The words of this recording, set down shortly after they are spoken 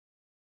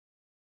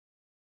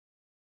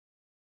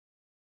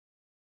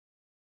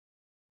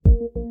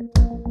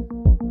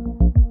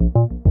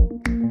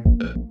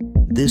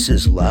This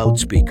is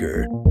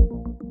loudspeaker.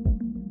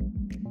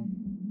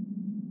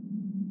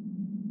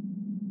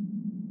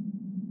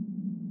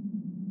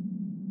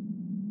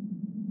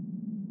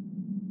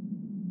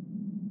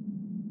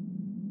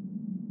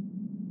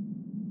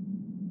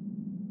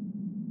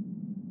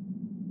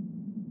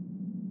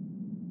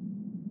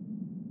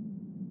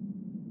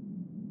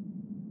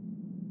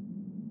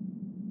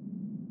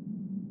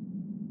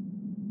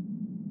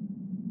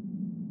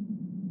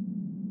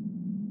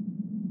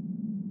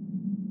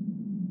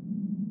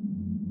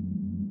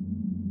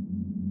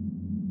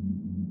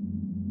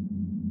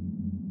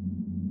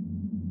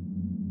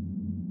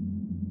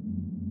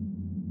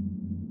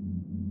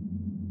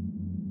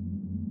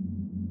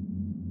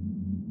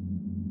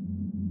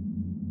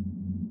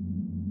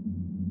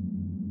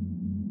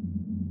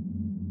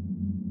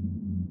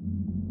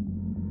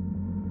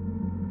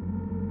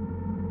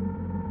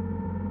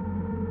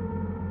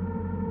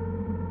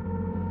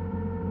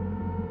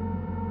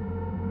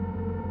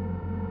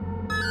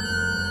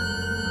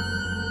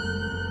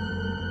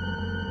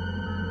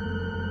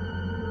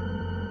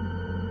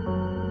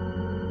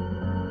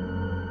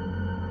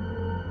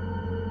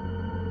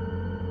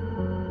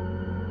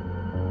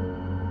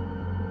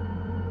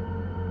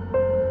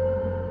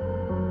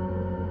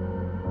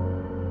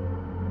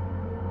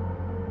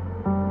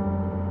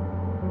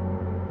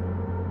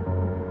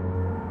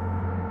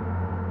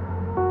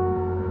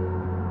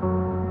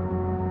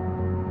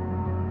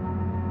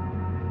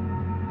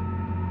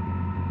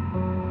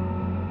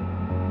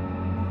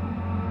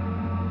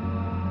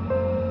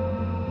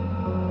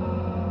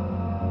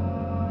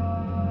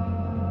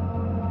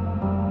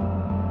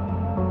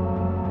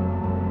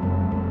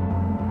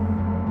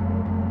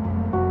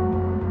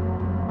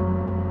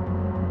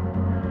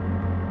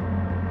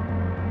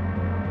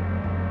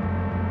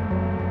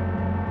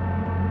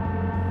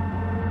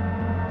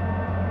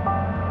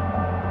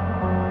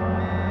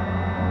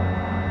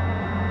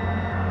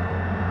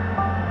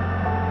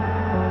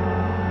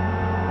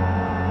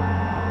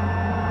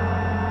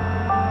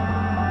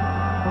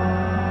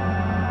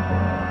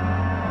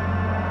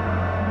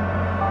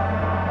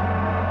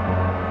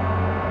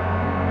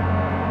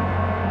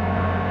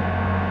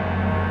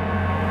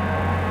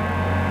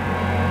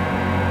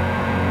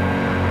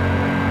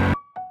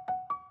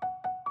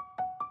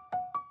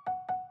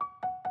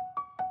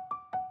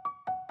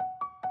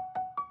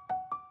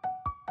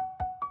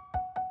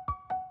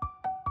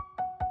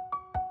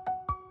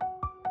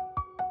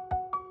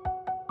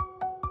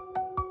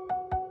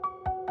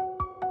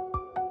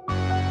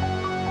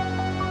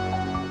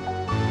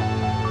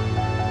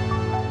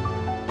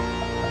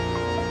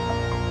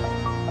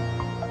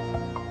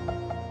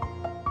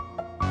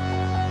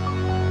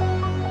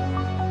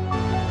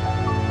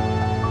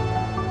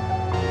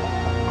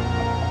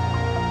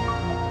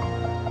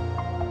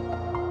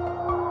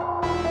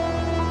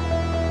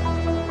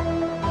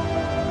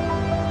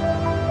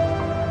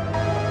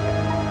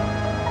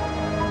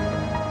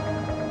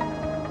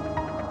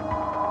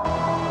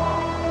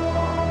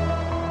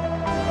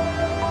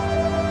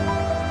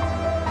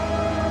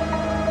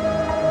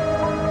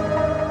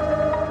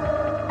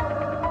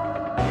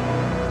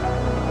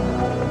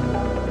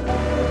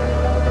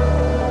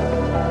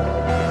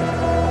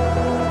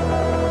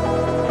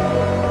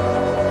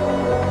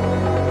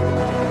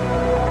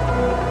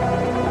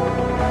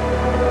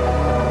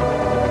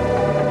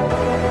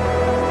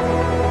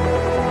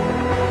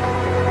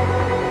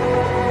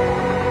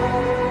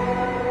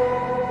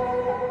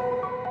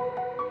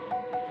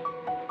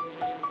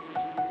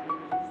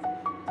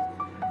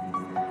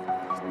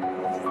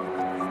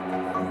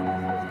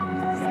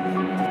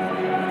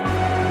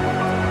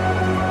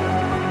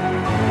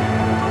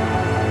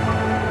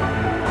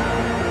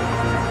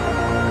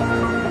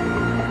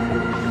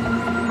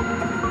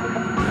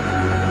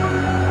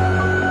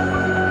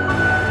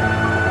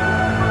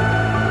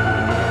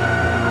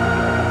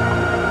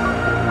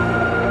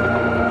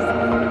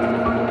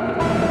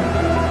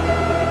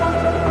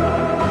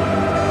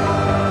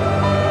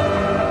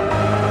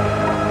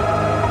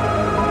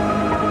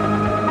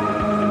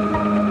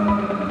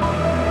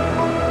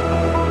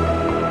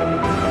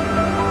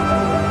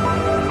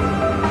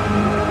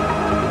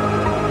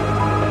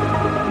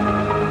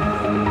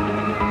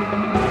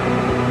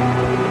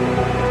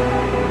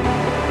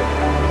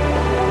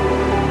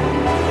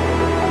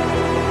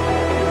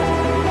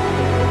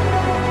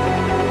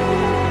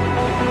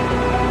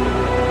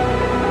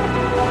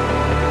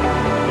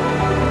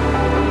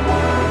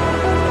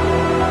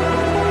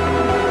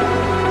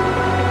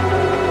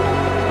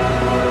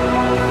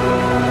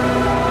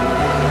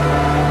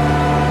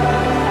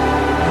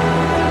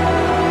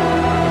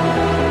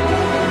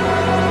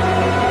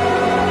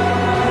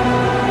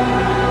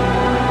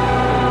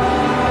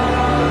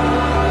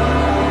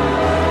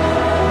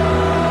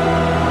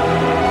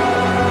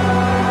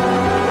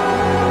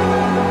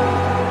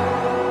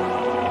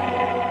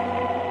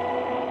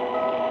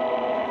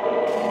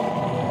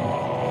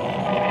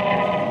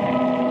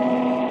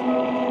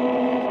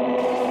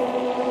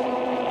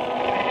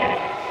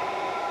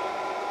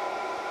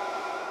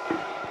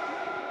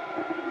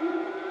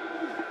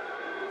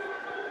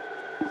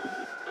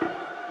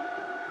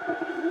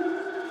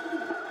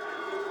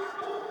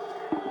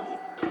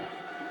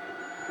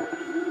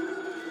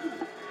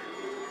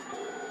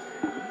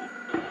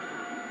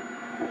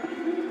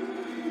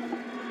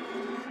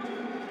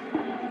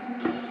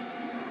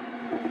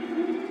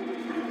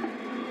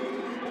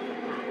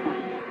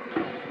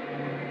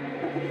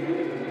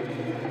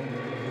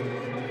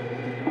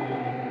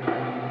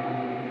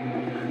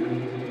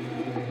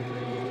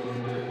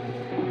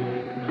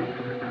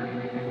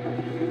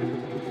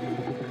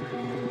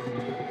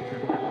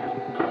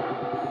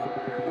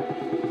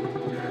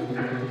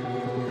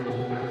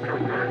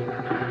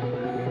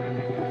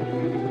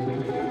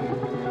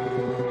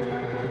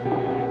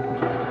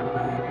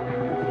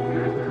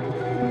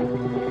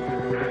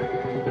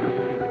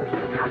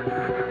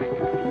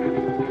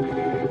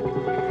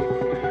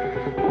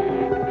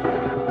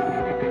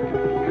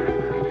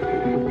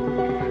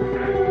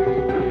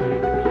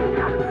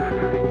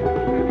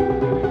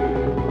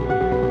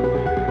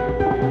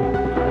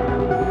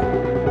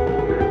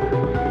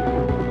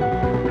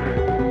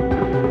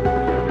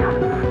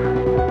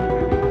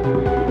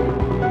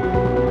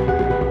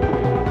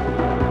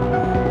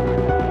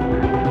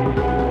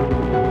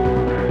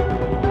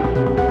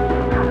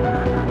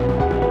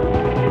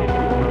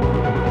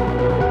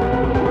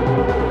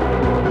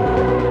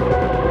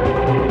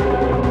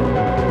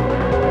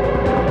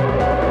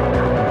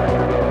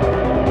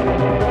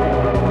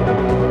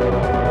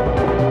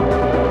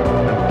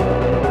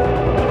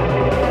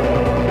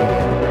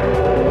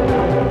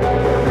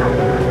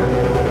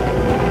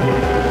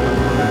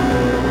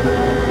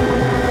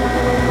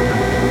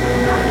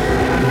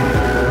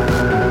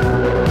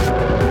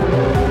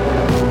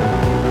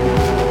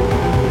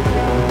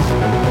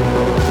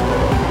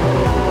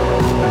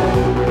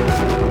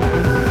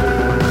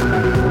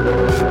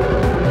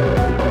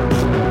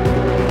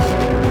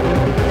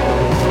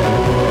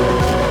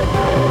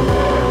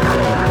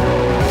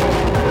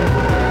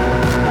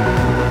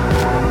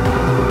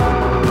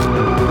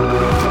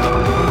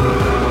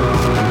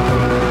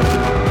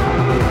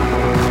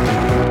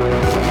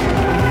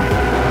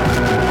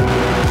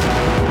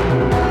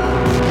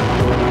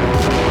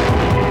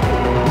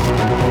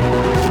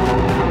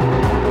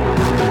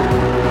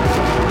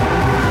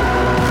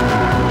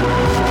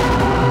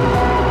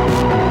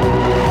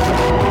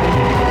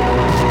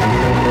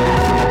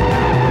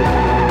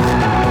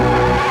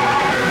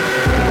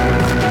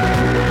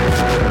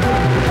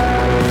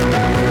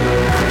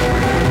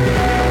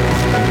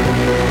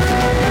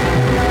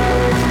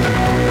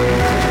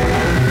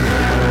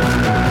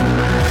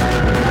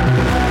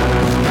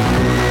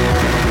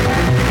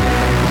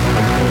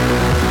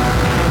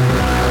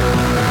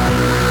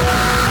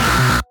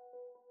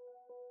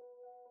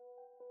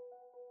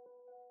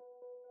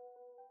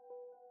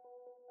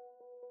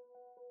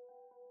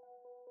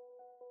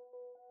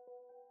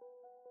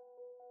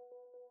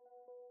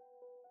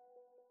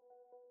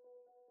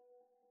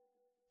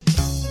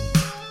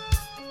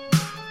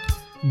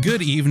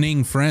 Good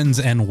evening, friends,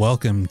 and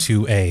welcome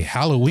to a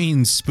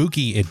Halloween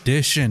spooky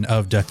edition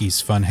of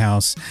Ducky's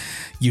Funhouse.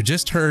 You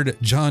just heard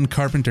John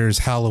Carpenter's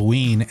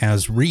Halloween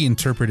as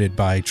reinterpreted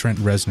by Trent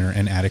Reznor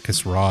and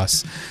Atticus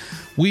Ross.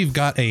 We've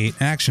got an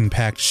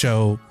action-packed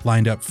show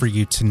lined up for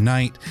you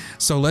tonight,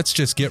 so let's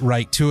just get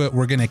right to it.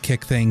 We're going to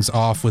kick things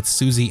off with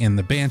Siouxsie and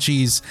the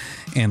Banshees,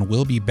 and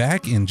we'll be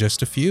back in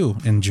just a few.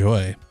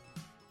 Enjoy.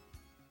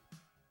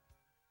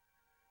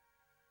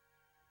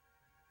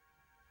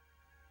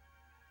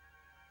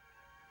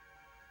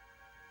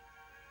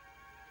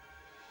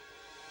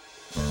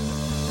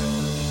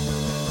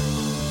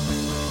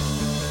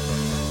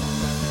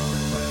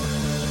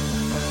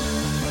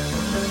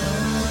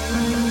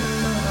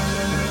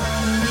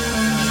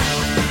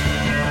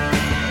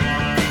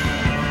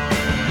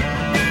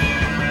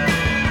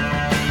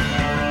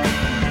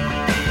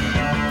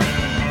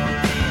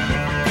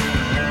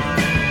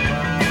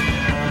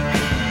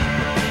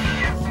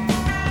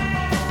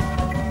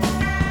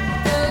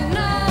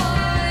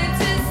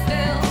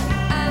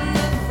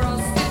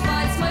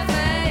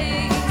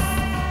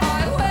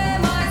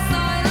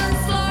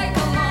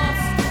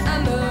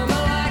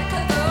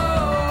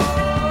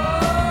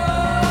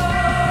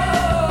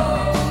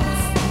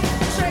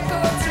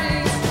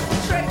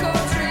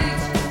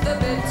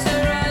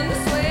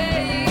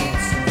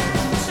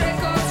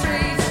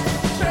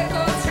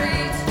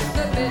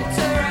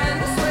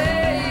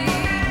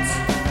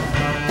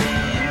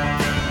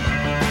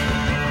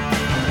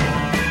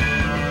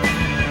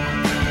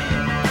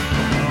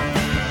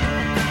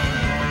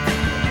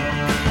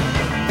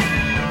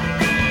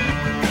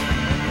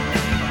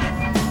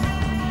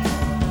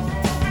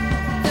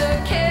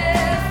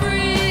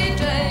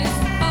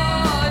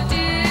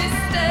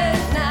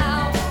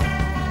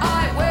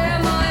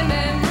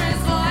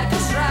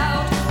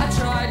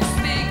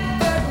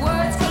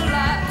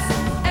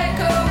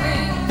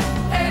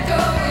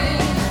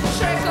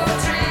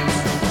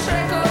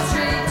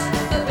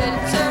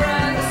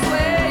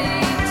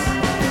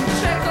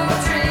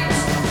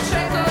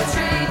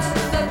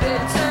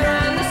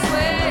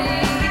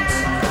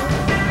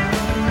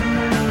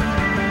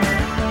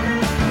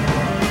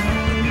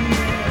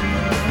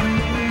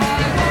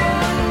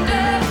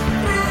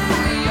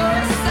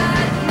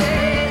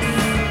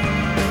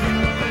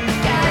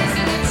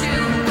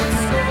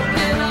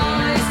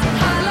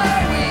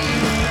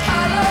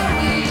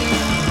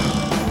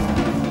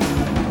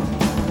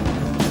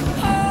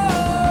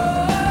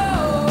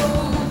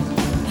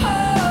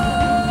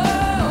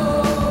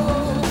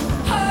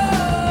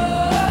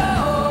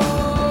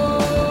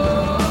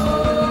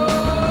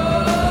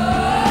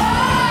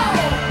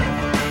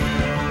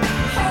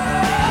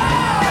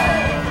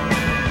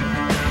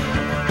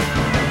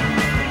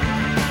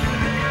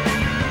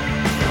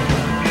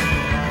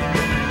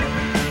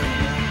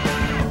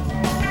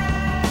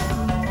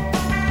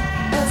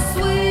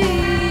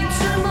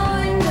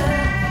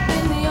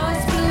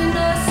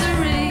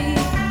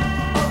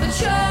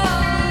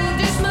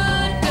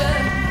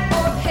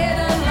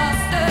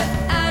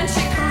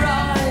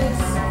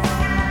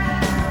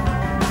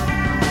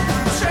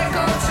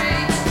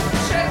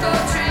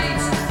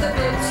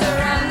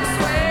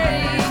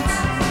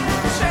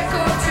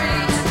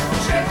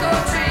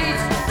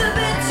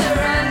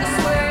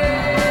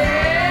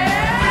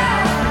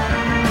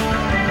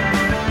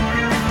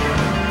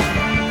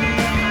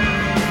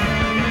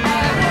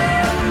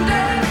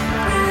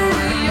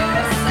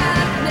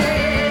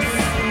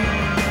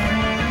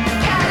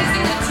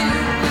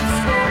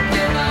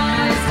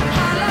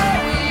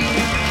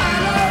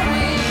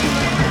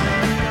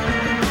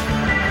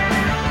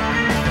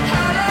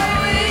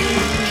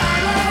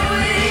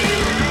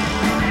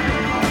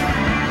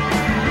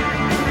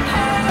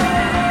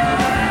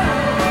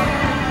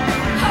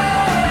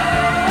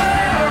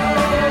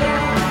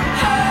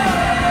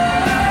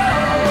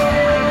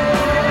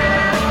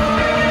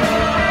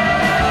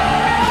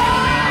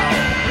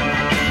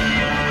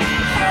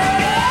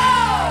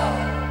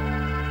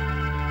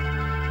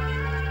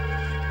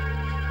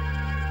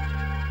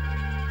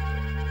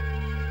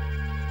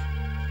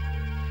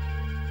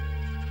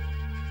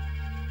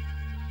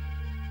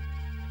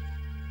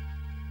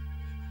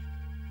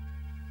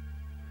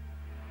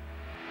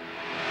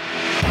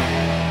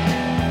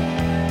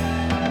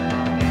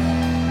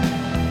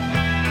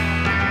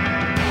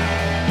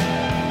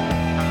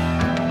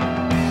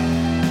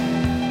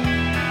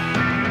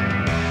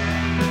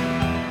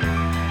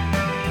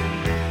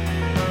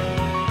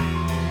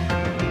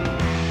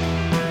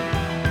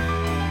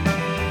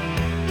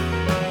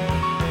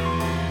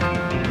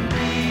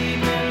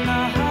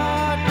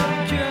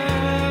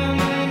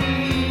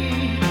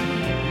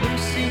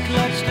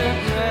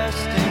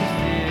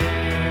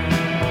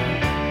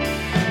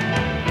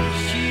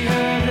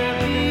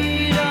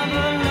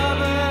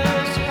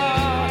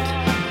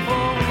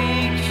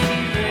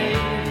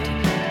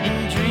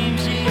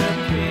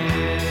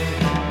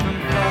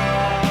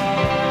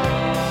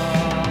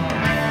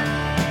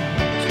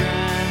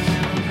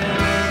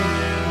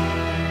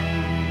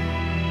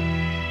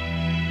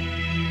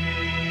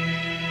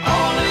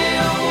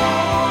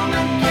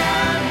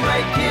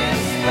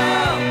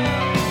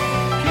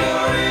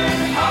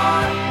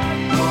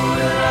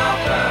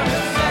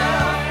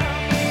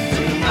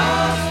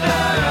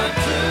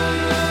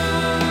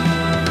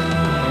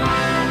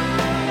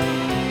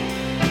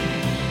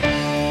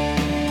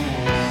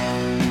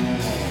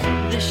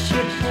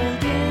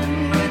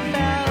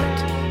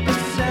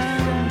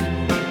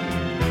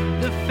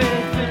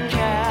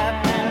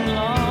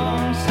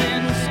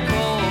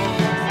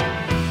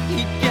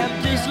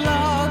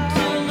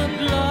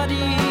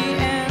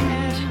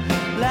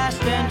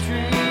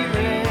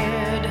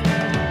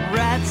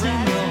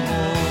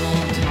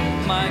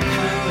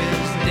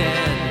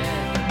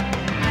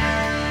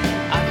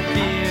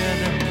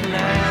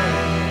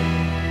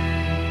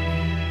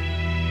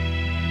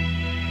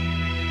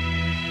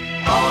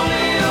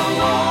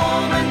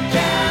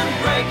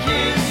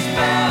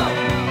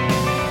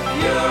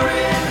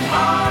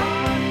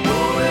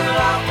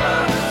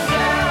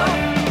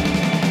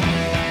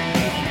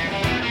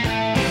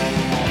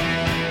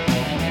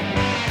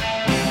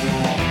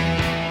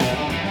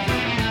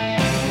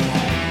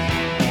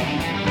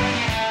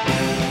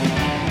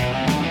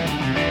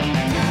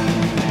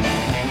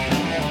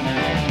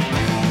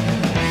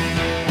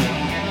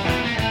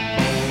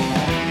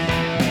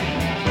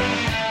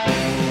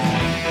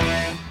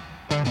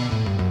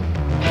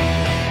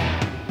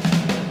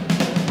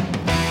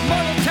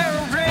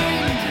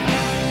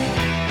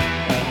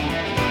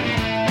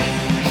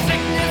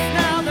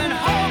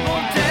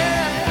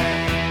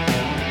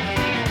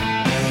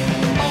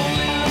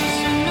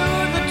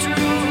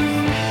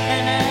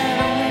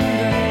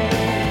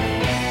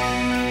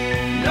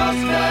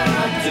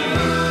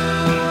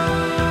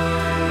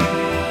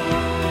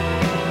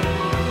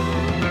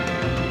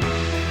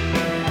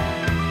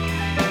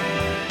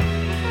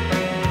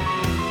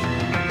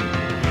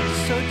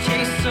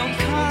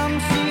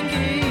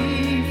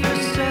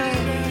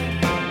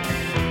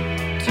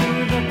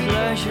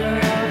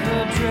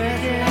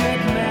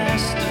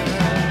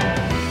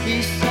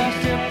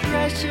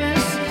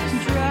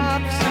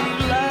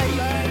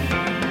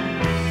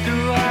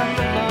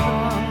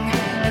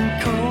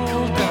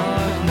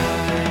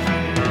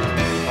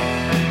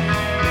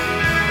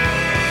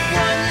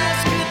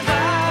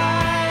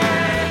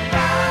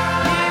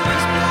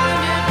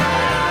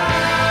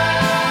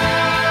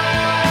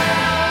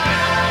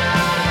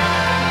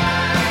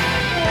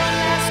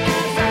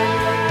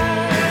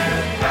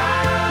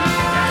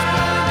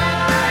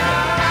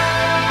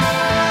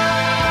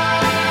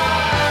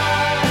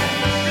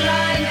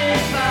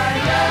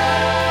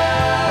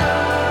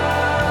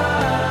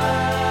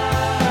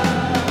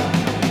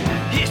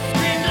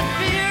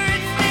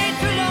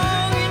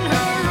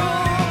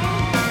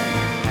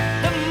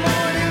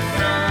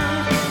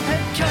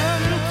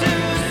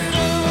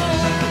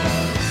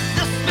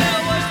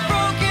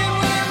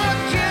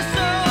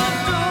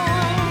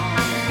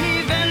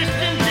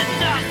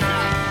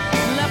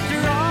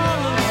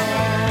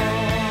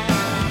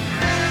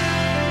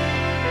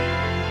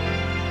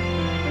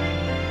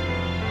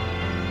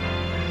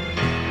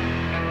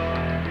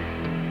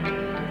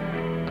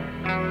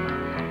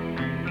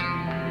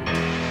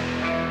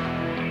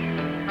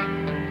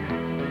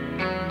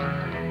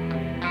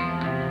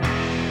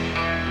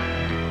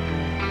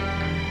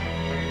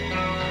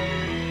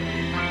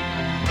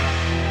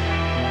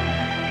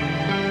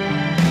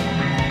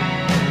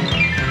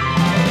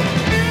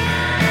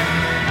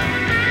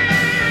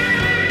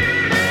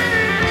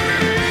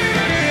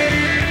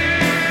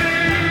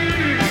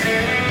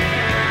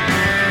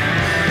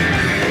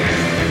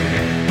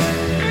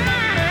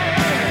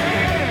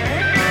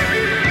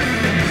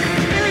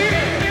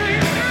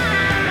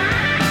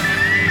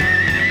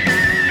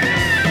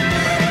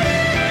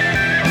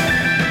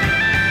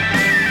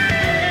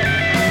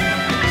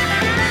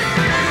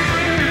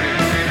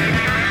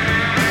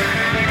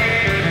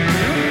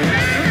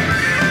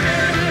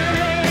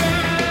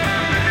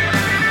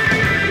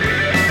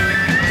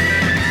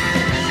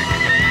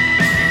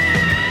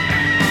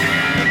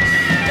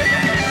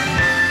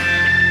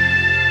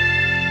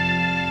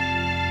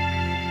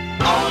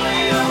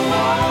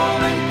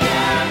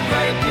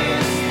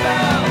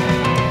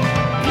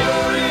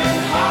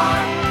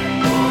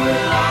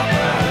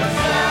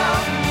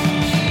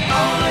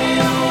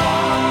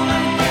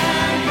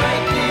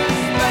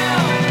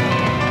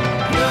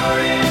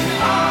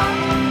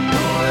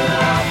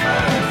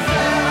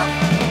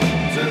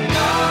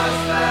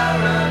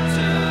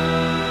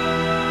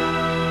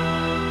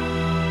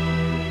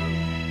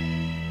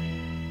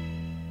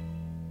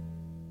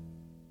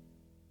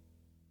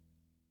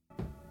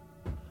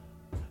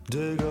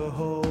 Dig a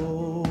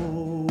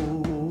hole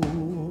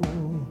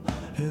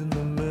in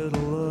the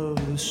middle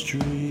of the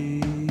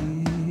street.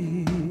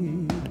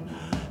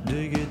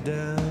 Dig it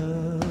down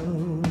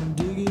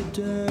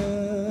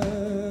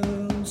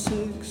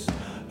 6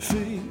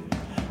 feet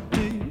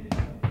deep.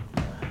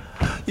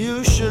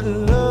 You should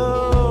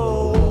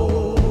know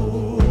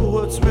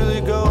what's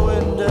really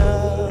going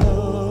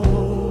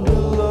down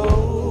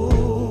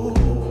below.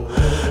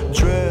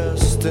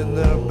 Dressed in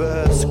their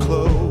best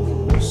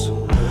clothes,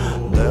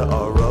 there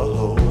are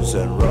rows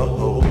and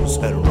rows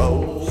and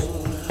rows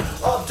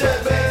of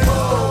dead men's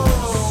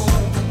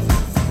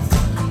bones.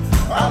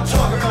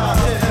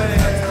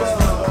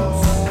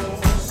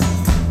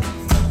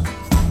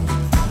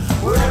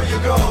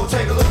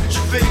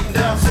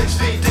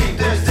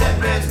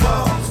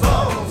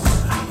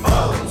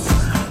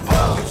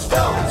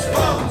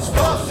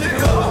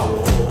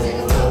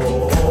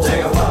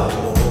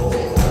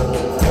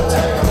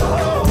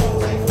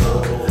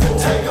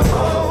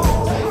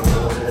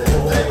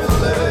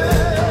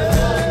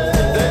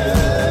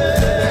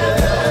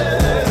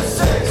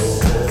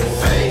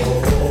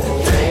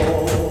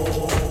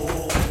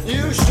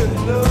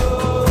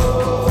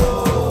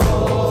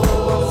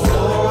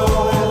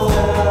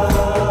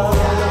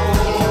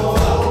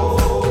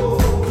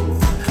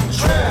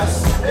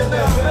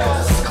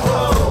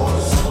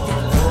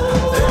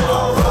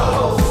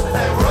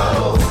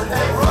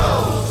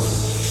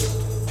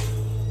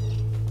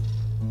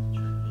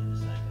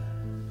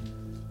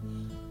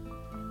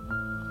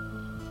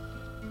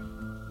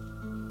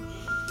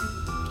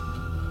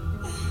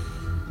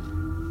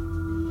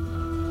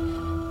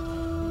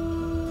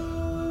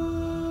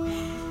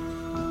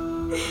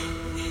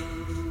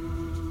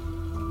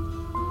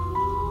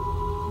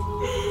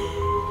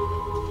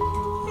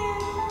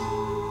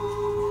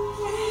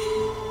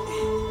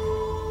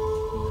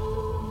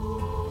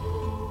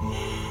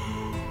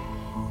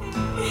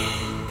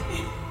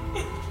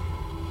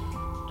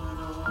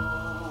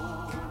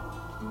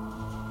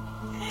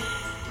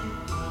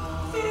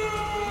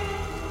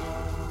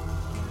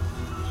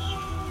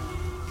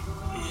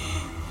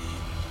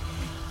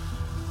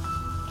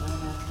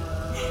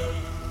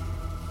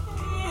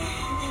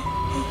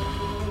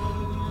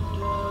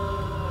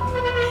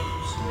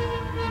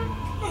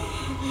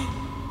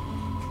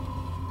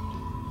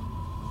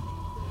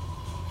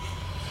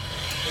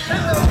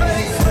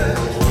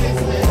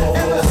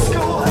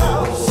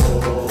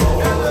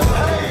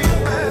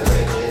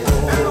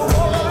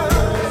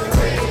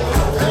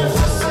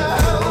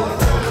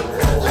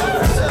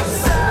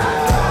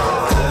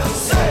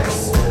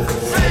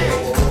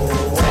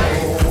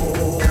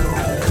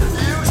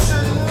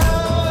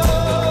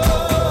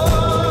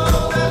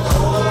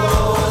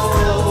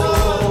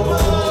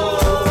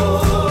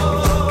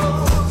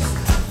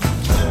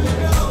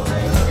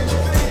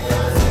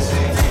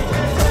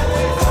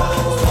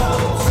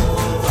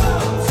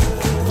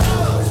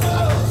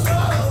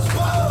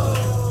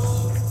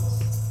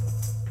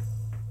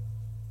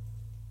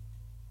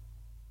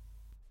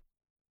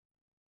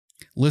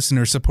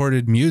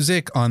 Listener-supported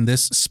music on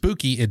this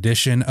spooky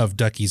edition of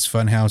Ducky's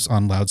Funhouse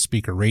on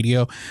Loudspeaker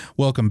Radio.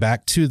 Welcome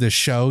back to the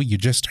show. You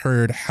just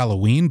heard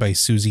Halloween by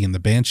Susie and the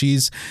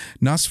Banshees,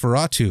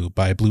 Nosferatu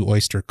by Blue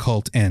Oyster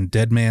Cult, and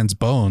Dead Man's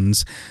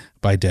Bones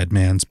by Dead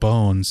Man's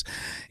Bones.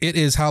 It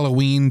is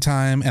Halloween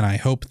time, and I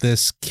hope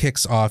this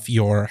kicks off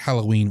your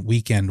Halloween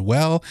weekend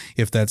well,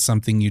 if that's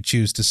something you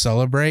choose to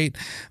celebrate.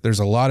 There's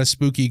a lot of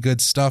spooky good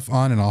stuff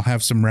on, and I'll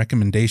have some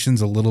recommendations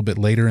a little bit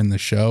later in the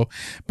show.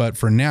 But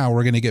for now,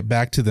 we're going to get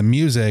back to the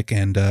music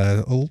and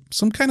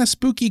some kind of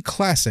spooky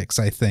classics,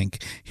 I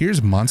think.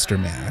 Here's Monster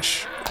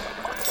Mash.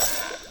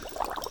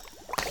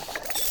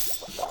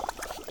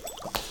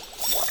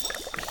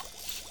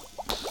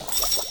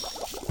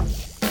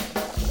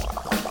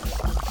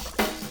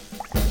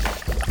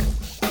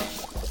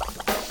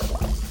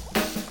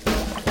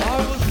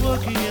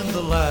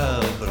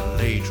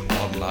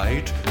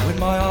 When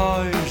my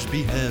eyes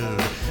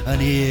beheld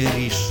an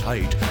eerie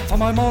sight, for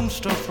my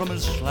monster from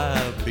his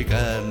slab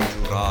began to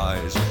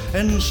rise,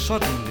 and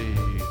suddenly,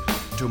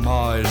 to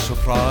my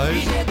surprise,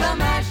 he did the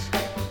mash.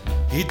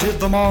 He did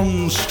the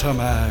monster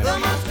mash. The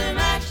monster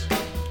mash.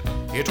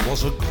 It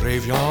was a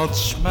graveyard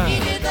smash. He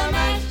did the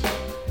mash.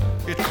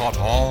 It caught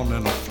on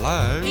in a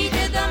flash. He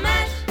did the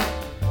mash.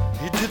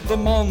 He did the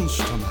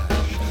monster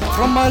mash.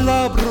 From my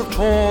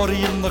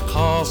laboratory in the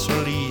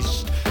castle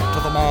east to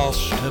the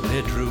master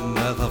bedroom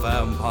where the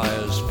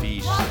vampires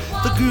feast,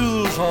 the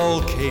ghouls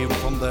all came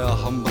from their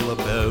humble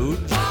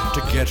abodes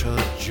to get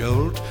a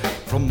jolt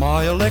from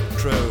my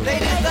electrode. They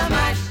did the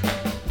mash.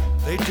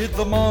 They did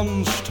the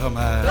monster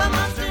mash. The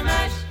monster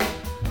mash.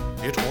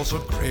 It was a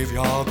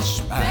graveyard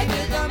smash. They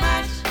did the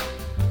mash.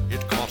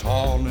 It caught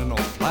on in a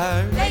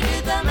flash. They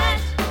did the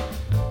mash.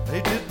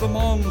 They did the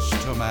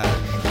monster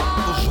mash.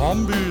 The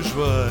zombies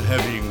were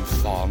having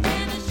fun.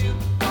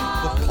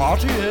 The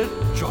party had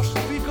just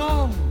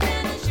begun.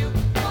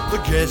 The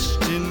guests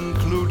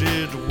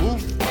included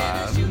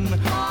Wolfman,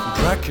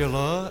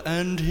 Dracula,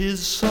 and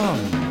his son.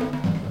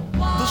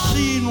 The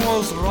scene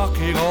was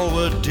rocking, all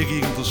were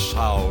digging the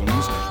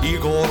sounds.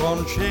 Igor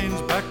on chains,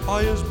 backed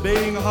by his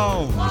baying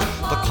hounds.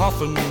 The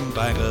coffin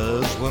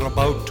bangers were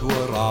about to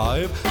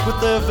arrive with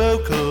their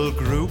vocal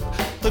group,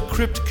 the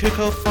Crypt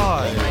Kicker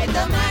Five. They played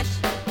the mash.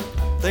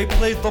 They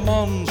played the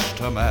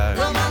monster mash.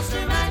 The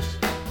monster mash.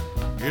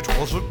 It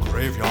was a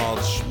graveyard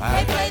They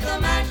smash. played the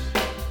mash.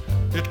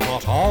 It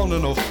caught on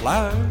in a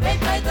flash. They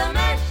played the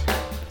mash.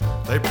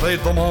 They played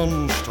the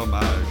monster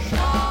mash.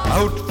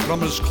 Out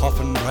from his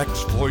coffin,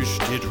 Drac's voice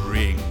did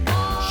ring.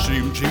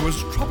 Seemed he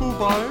was troubled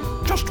by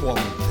just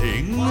one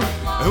thing.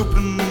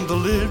 Opened the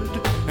lid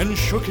and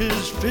shook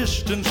his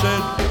fist and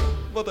said,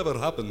 "Whatever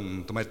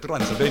happened to my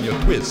Transylvania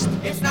twist?"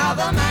 It's now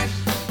the mash.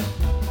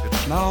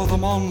 It's now the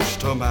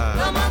monster mash.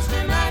 The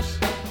monster mash.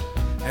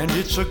 And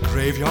it's a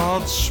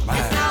graveyard It's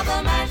smash. now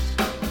the mash.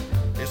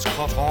 It's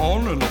caught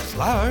on in a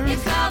flash.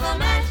 It's now the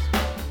mash.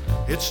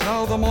 It's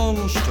now the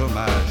monster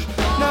mash.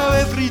 Now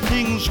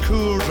everything's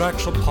cool,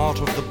 Drac's a part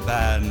of the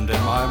band,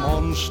 and my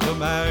monster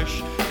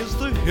mash is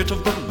the hit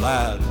of the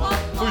land.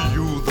 For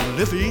you, the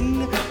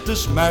living,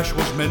 this mash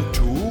was meant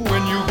to.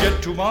 When you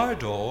get to my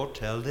door,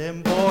 tell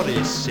them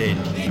Boris sent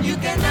you. Then you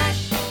can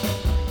mash.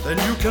 Then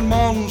you can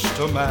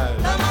monster mash,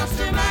 The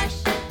monster mash.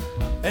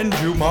 and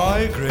do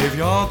my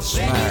graveyard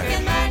Then you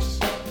can smash. mash.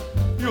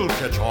 You'll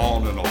catch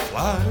on in a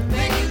flash.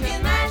 Then you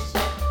can mash.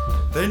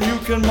 Then you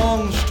can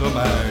monster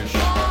mash.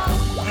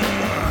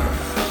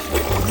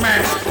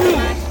 Mash.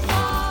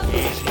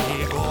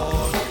 Easy,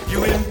 Igor,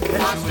 you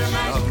impetuous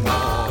young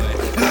boy.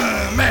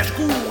 Mash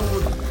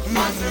good.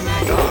 Monster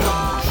mash.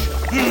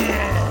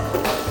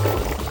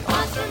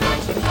 Monster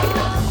mash.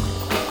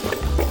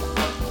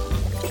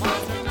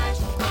 Monster mash.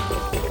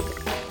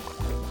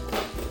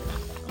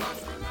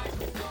 Monster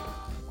mash.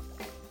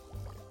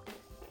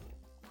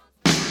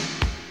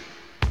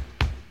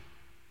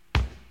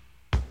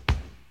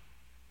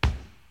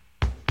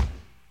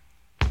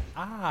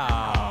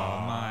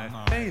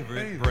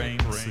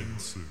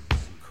 princess,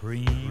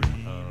 cream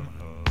of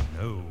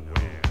nowhere.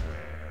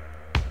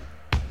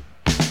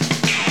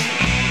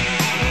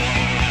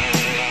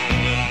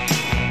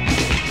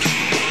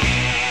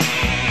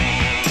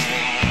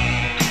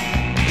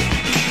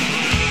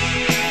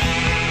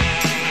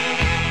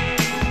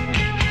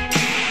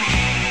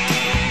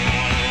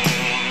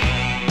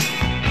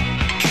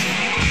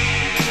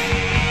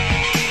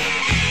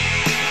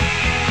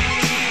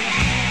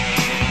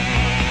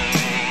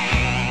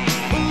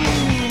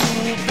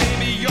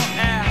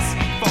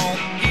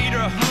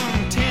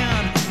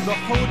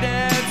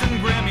 Dads and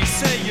Grammy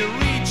say you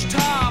reach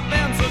top,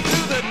 and so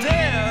do the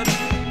dead.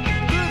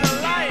 Through the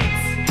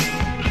lights,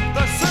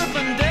 the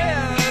surfing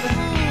dead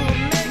who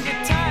make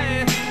it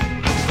tight.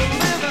 The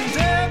living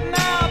dead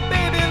now,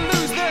 baby,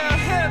 lose their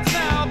heads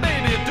now,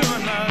 baby,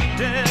 doing the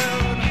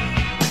dead.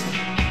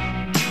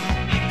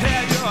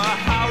 Had your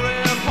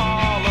Harry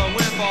Potter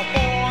with a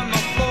 4 on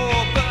the floor,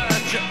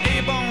 but your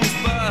A-bone's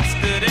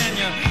busted and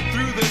you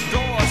through the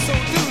door, so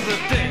do the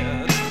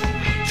dead.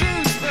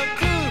 Juice the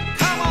coupe,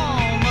 come on.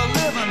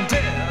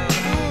 Dead.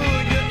 Ooh,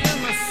 you're in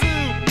the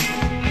soup.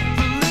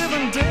 The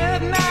living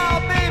dead now,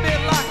 baby,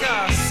 like I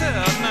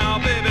said. Now,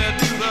 baby,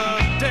 do the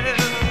dead.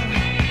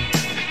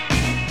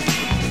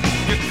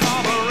 Your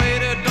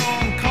carburetor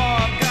don't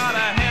carb, got a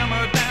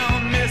hammer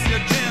down, miss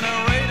your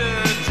generator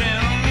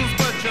gems,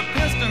 but your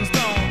pistons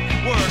don't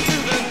work. Do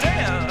the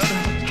dead.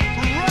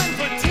 Run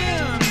for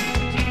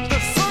 10. The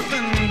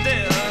surfing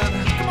dead.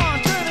 Come on,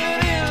 turn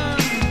it in.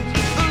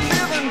 The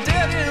living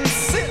dead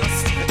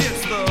insist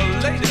it's the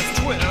latest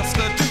twist.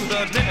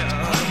 The dead.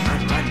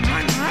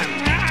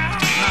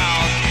 Now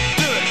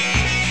do it.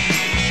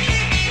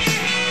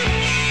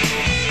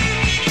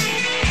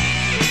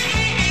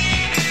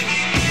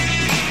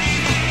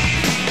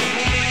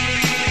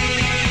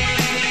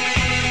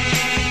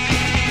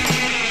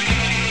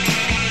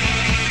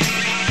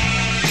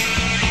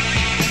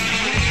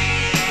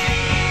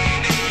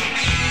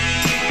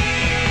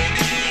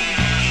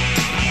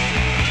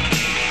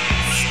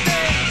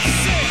 Stay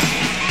sick.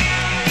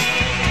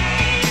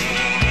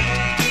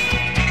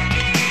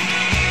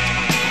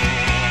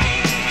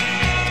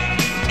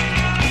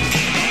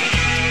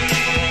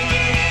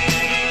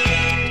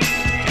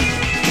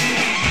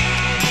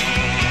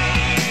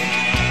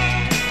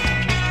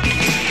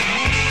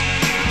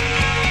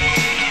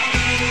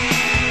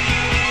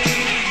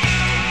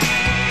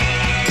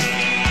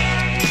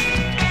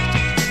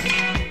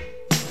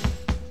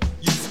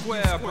 You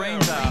square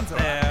brains out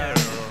there,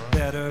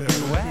 better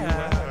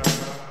beware.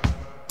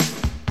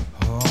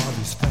 All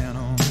these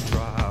phantom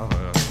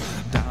drivers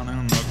down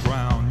in the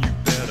ground, you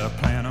better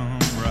plan them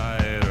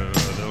right or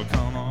they'll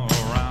come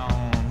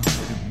around.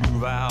 You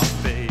move out,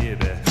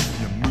 baby,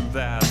 you move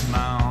that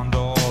mound,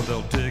 or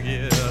they'll dig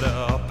it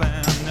up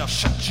and they'll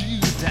shut you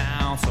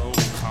down. So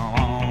come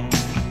on,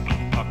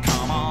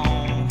 come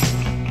on,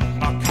 come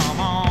on, come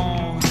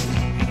on,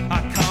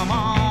 come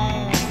on.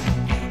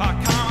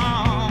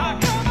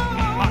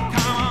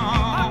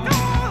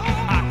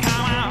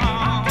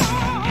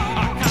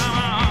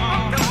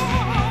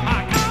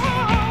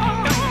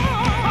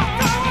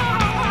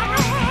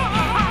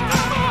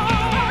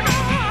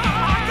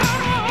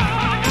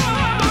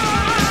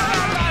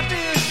 Life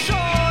is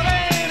short,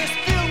 ain't it?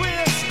 Still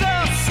with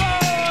stuff, so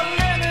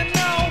let me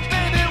know,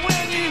 baby,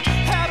 when you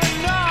had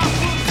enough.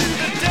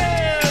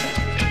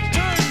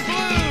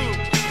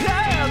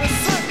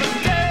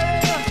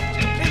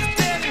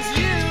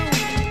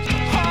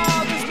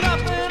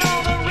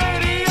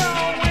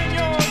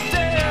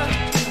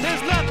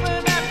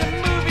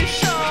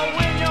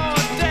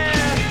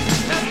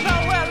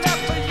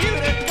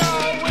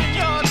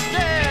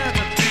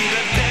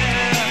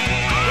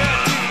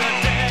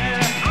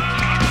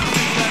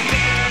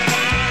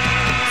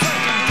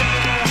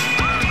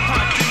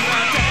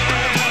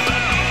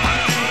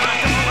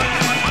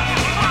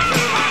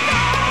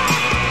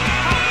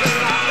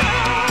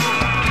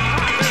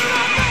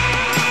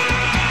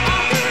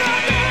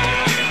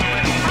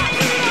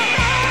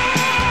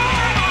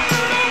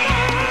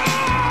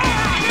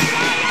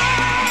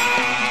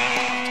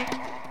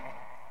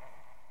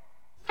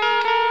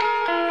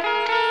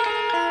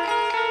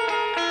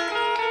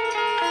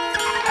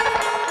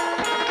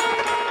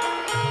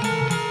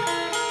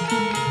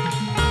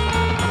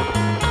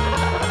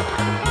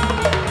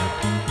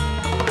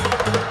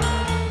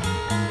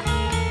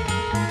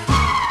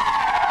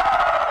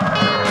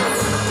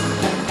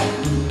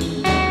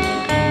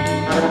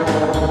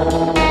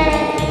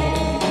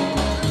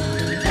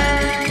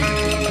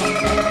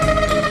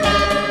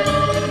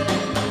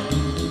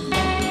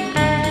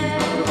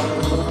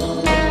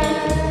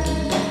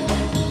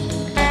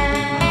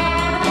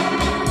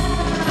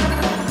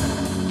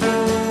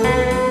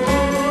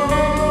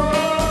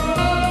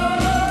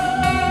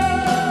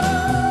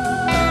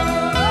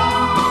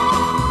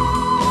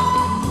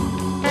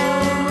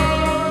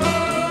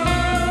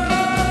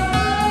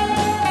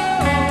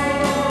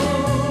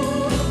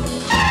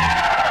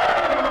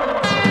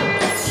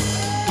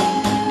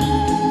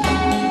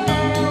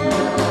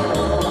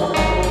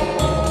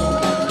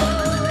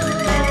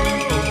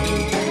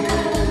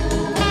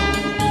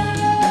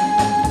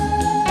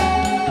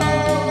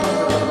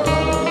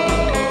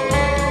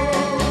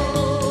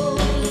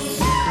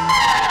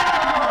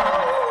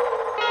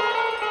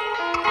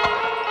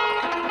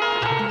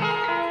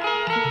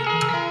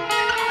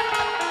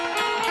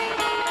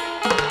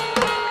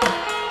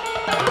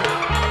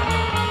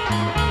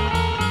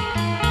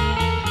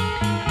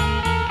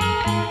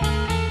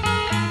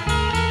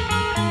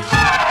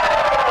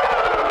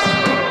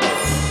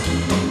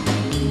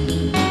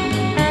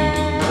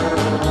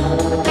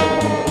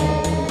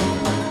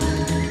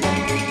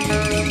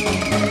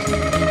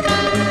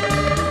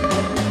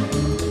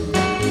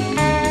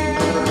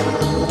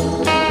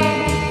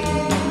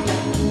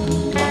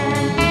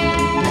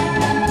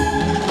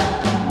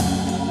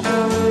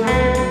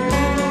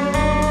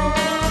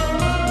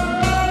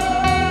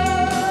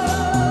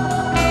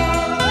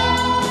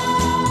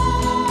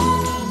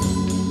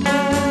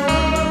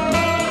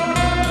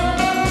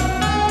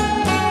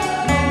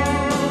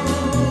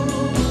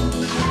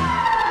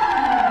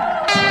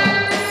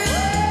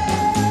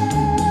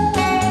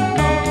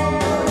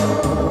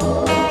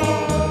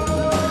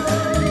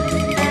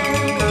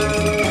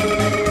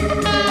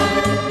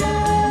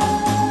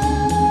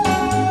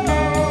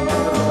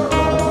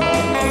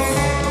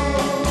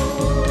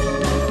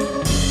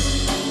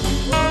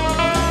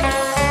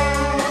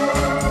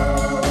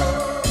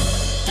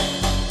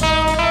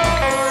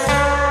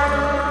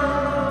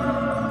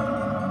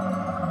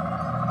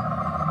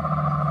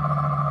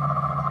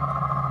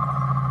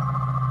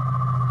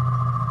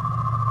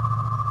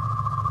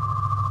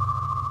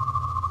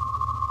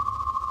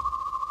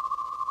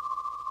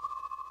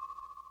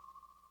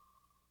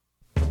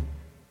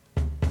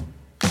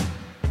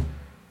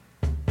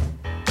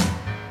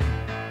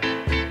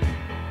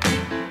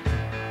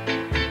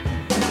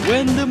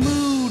 When the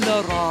moon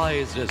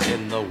arises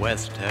in the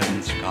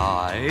western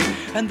sky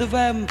and the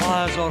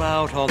vampires are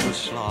out on the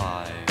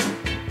sly,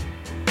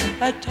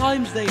 at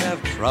times they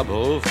have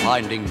trouble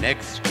finding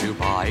necks to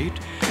bite.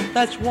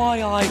 That's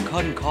why I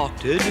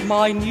concocted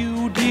my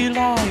new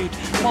delight,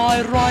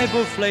 my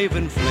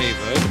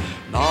riboflavin-flavored,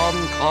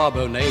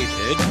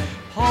 non-carbonated,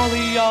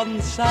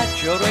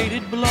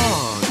 polyunsaturated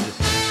blood.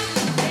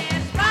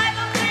 It's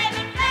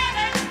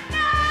riboflavin-flavored,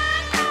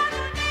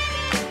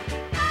 non-carbonated,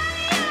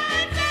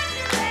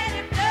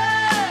 polyunsaturated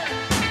blood.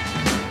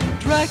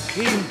 Drac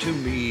came to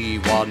me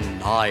one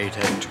night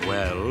at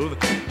 12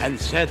 and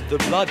said the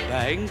blood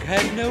bank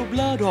had no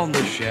blood on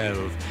the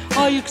shelf.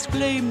 I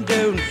exclaimed,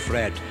 don't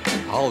fret,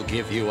 I'll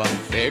give you a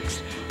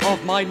fix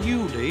of my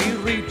newly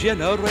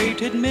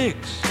regenerated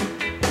mix.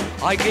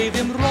 I gave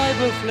him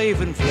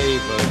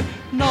riboflavin-flavored,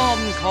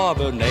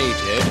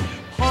 non-carbonated,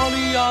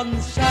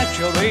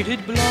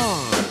 polyunsaturated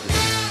blood.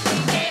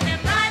 Gave him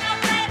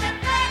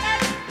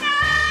riboflavin-flavored,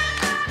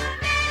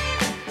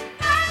 non-carbonated,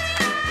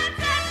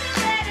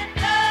 polyunsaturated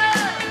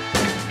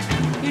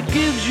blood. It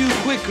gives you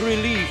quick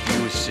relief,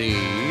 you see,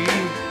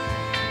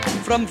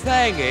 from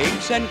fang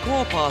aches and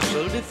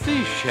corpuscle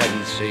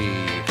deficiency.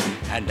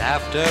 And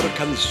after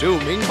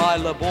consuming my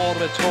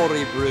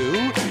laboratory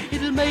brew,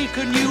 it'll make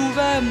a new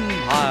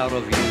vampire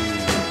of you.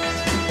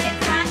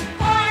 It's got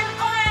corn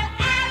oil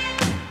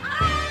added,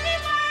 only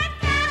 1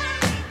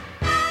 calorie,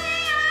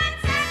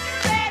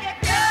 polyunsaturated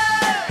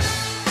blood.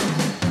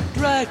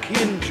 Drac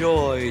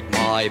enjoyed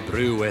my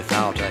brew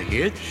without a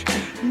hitch.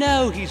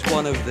 Now he's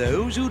one of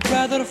those who'd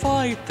rather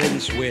fight than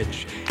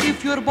switch.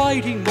 If you're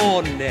biting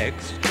more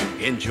necks,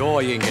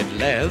 enjoying it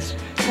less,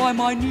 try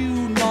my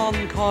new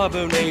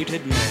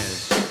non-carbonated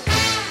mess.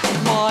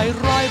 My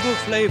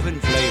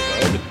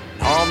riboflavin-flavored,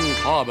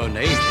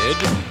 non-carbonated,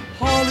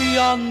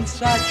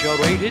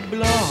 polyunsaturated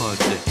blood.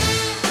 It's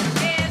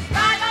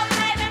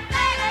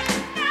riboflavin-flavored,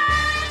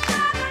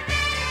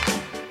 non-carbonated,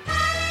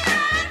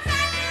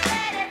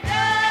 polyunsaturated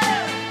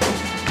blood.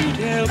 It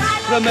helps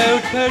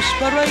promote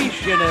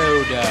perspiration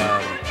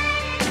odor.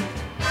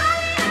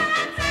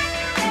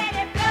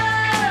 Polyunsaturated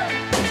blood.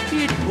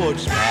 It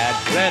puts bad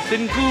breath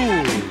in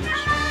ghouls.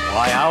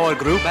 Why, our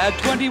group had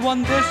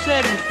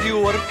 21%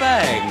 fewer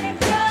fangs.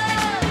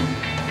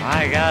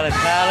 I gotta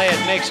tell you,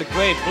 it makes a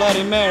great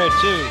Bloody Mary,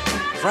 too.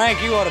 Frank,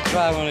 you ought to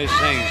try one of these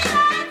things.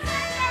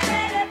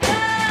 Polyunsaturated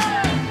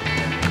blood.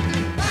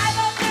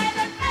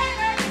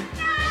 Riboflavin-flavored,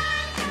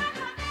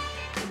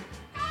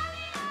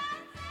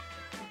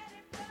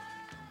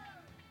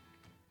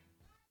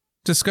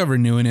 Discover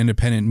new and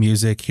independent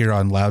music here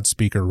on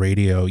Loudspeaker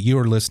Radio. You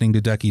are listening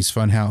to Ducky's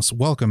Funhouse.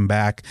 Welcome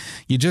back.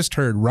 You just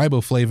heard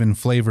Riboflavin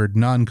Flavored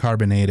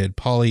Non-Carbonated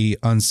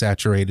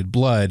Polyunsaturated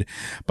Blood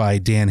by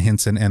Dan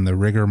Hinson and the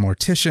Rigor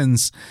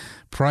Morticians.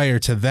 Prior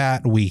to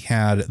that, we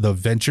had The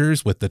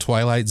Ventures with The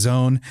Twilight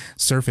Zone,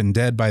 Surfin'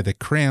 Dead by The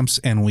Cramps,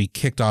 and we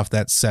kicked off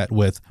that set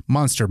with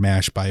Monster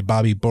Mash by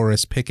Bobby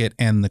Boris Pickett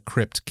and the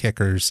Crypt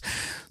Kickers.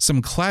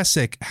 Some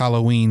classic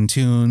Halloween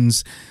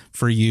tunes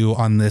for you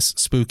on this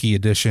spooky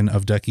edition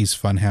of Ducky's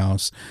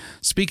Funhouse.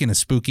 Speaking of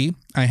spooky,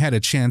 I had a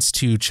chance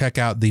to check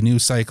out the new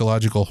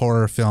psychological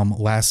horror film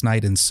Last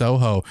Night in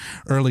Soho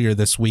earlier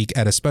this week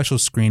at a special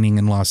screening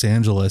in Los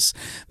Angeles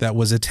that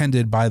was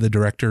attended by the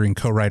director and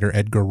co-writer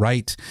Edgar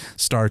Wright,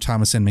 star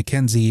Thomasin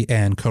McKenzie,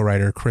 and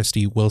co-writer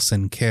Christy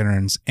Wilson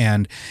Cairns.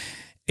 And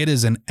it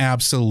is an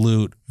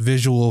absolute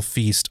visual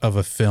feast of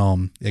a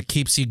film. It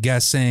keeps you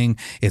guessing.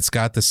 It's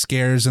got the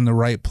scares in the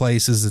right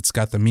places. It's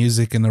got the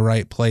music in the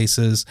right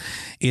places.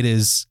 It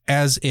is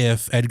as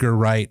if Edgar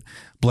Wright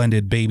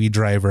blended Baby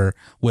Driver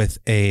with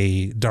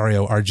a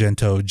Dario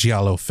Argento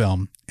giallo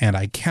film, and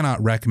I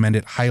cannot recommend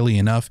it highly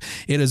enough.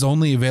 It is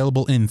only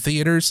available in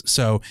theaters,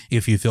 so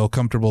if you feel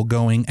comfortable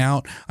going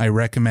out, I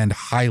recommend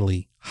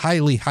highly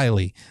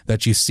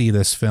that you see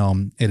this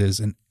film. It is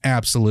an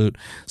absolute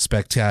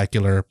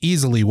spectacular,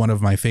 easily one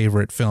of my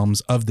favorite films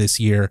of this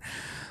year.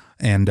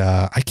 And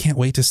I can't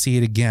wait to see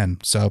it again.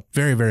 So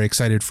very, very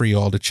excited for you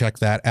all to check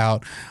that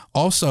out.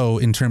 Also,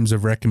 in terms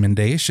of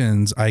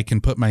recommendations, I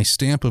can put my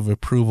stamp of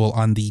approval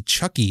on the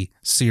Chucky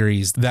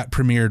series that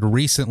premiered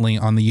recently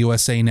on the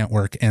USA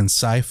Network and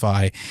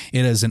Sci-Fi.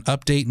 It is an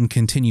update and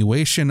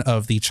continuation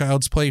of the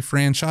Child's Play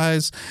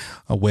franchise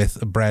with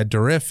Brad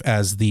Dourif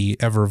as the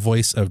ever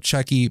voice of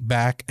Chucky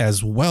back,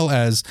 as well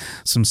as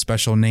some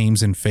special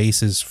names and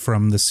faces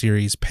from the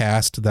series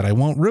past that I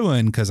won't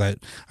ruin because I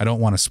don't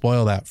want to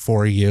spoil that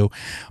for you.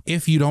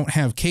 If you don't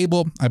have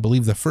cable, I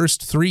believe the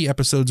first 3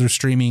 episodes are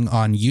streaming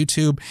on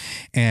YouTube,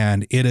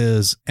 and it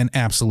is an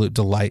absolute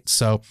delight.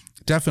 So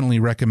definitely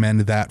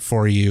recommend that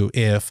for you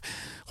if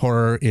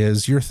horror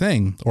is your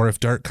thing, or if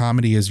dark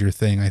comedy is your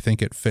thing. I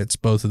think it fits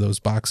both of those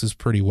boxes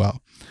pretty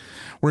well.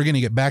 We're going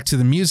to get back to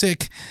the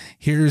music.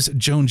 Here's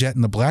Joan Jett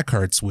and the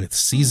Blackhearts with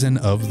Season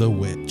of the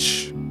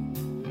Witch.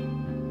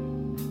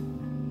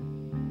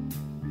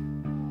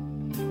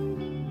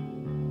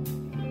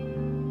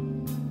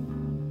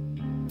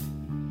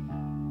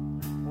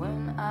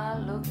 When I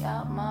look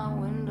out my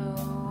window,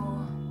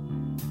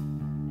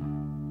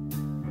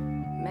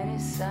 many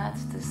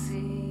sights to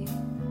see.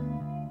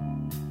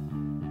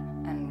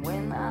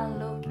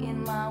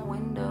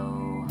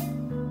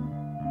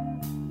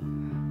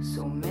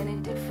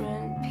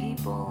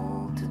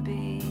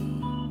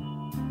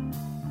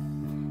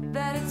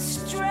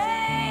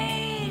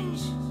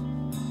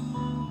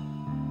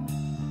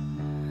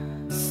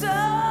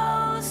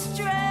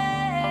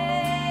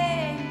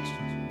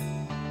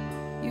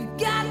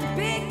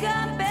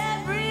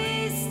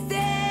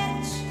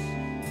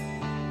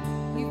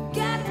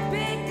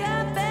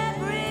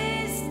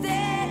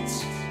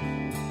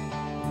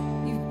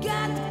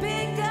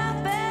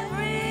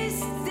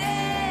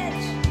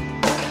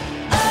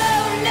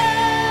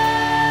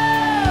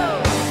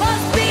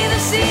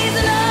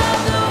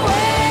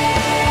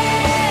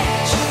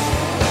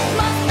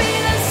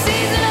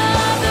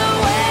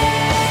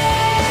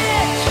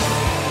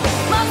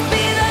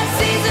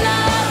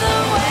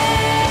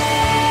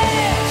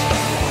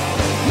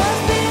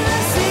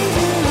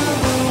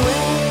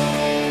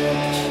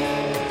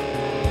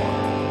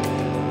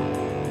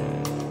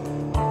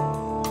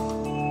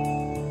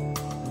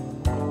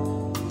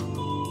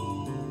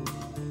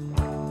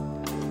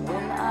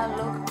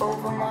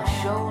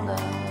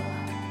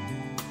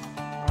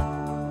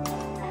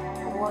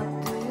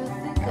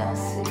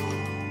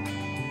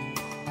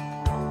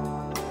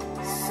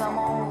 some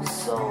old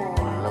soul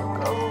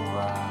look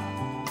over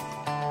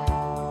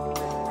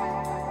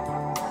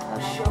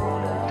her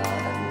shoulder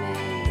at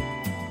me,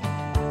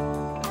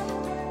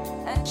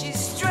 and she's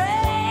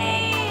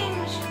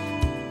strange.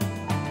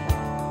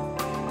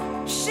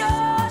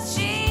 Sure,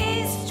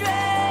 she's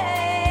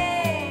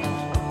strange.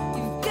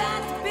 You've got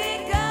to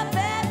pick up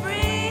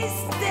every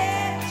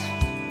stitch.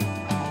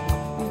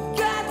 You've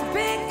got to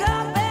pick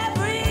up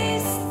every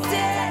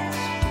stitch.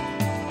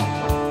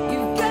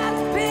 You've got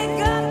to pick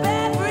up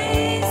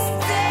every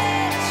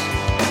stitch.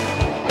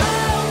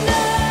 Oh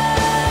no,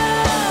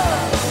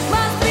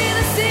 must be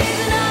the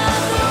season of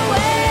the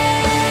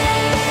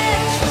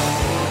witch.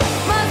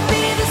 Must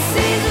be the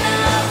season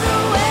of the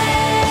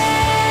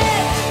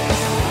witch.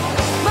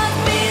 Must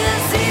be the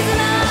season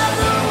of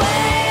the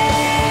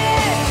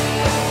witch.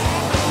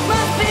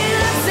 Must be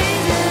the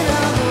season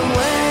of the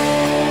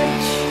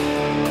witch.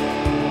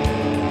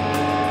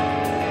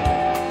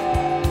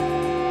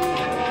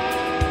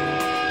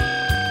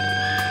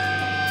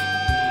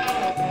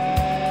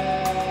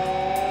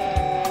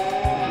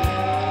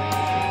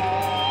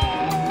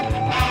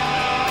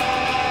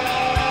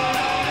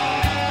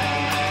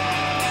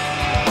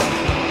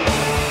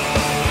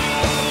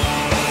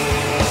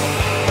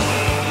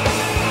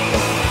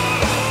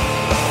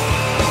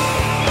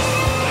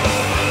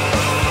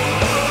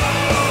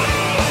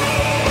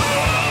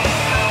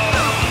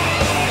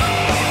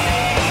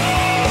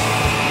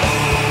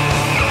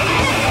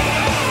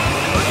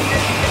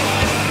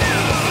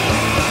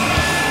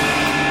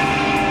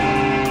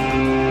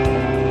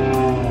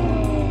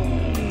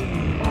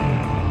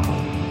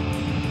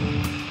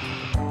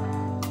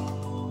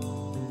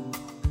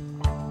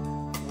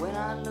 When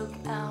I look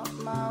out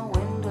my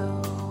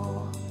window,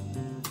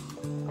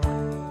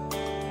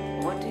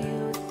 what do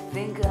you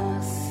think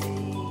I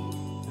see?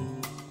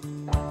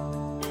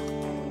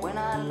 When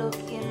I look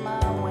in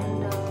my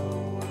window,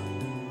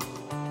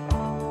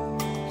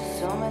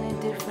 so many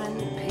different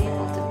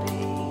people to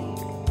be.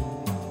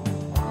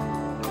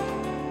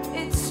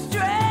 It's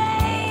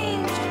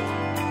strange.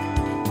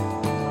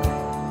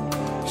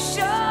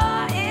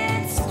 Sure,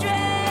 it's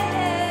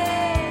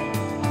strange.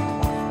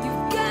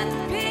 You've got to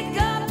pick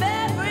up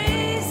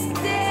every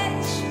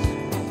stitch.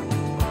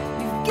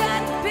 You've got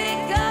to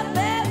pick up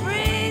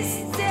every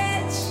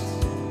stitch.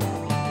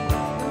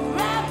 The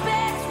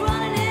rabbit's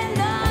running in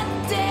the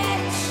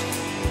ditch.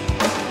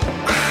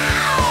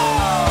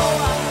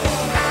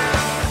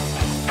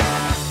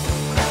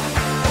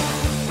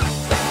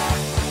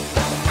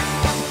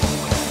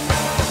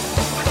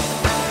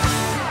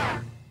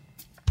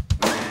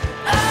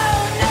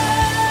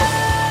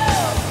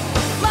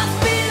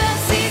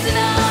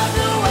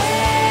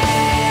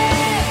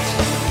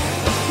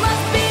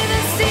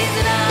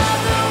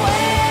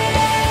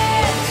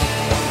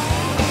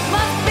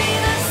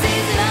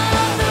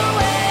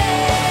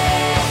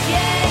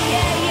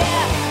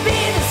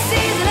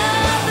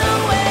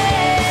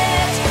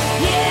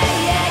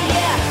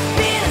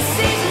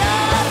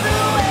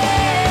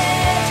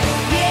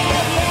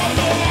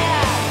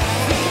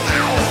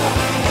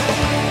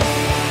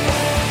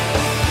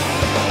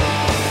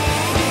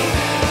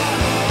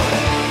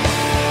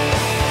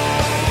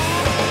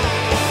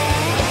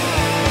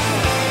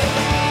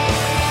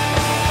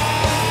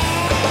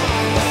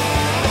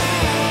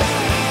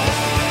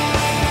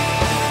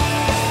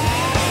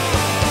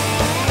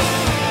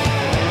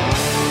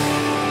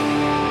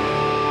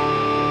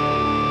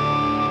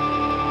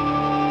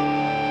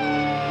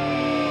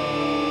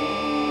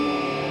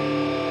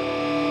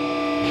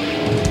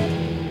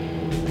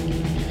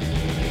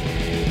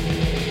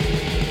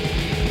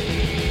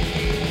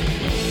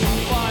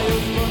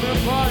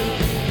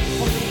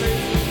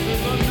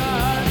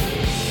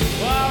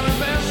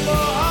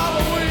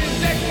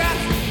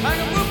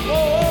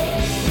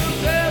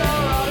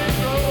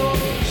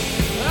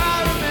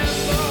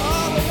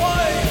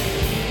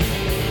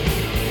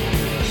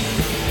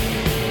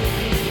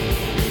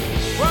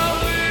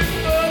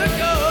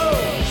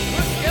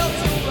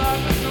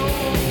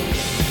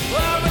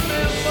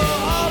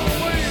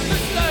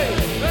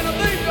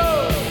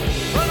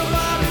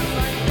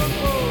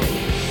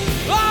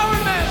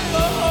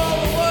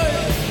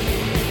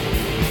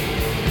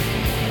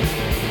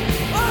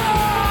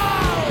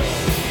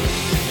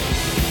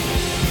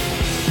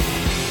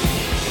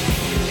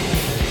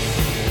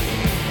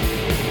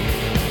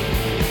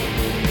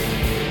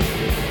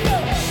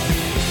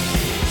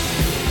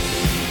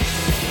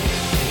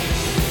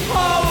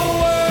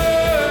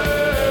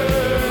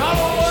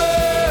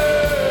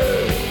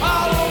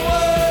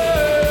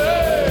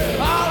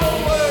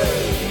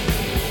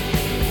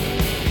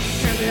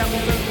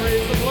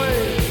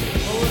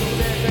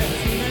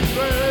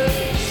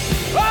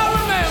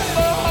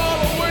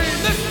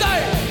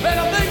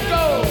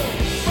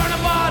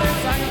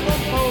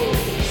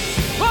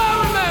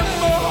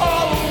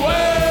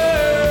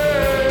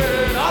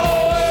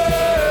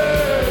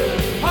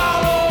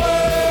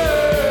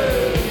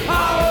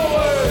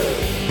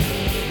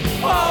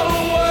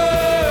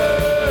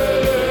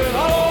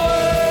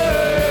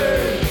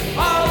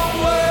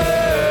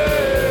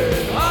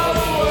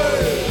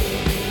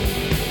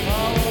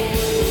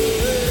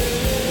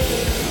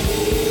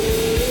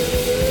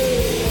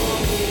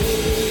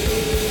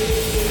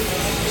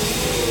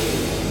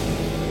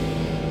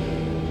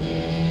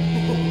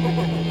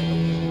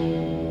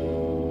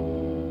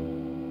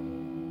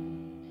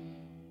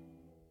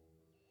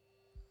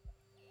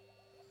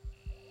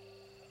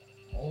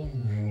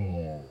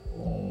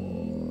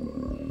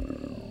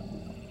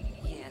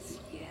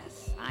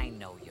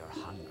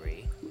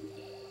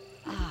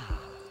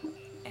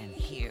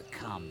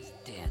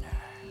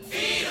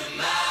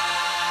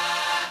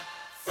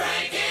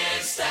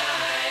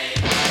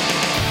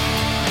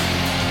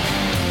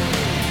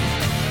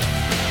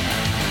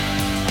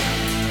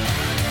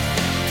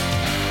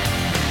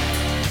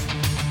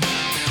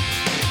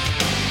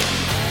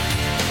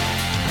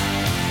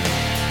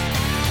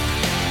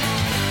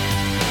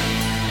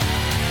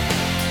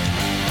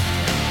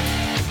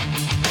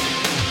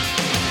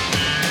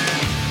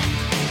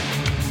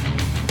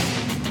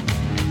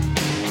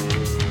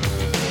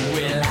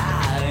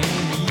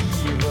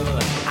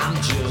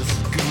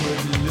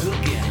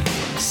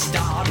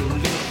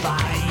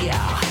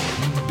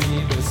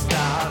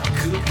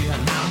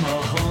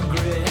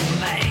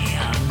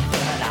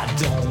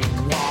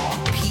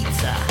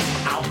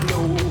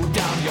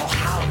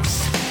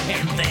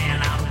 and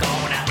I'm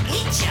gonna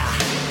eat ya.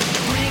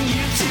 Bring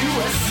you to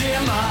a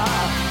simmer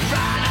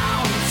right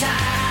on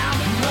time.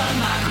 Run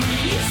my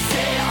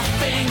greasy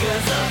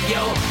fingers up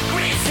your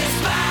greasy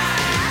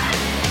spine.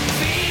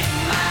 Feed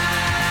my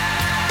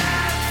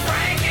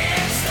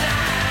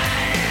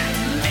Frankenstein.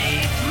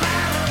 Meet my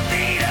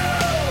libido.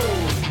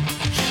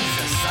 She's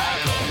a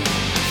psycho.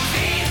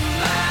 Feed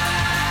my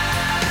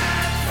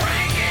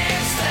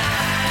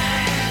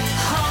Frankenstein.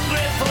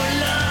 Hungry for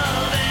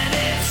love and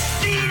it's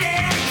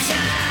feeding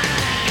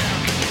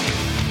time.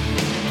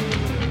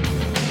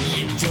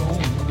 You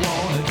don't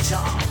wanna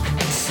talk,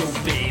 so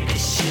baby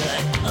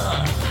shut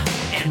up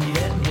and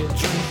let me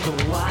drink the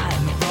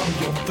wine from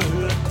your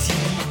third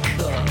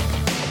teacup.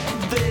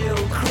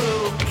 Velcro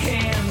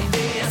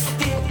candy,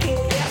 sticky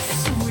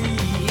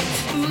sweet,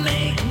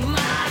 make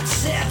my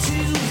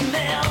tattoos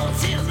melt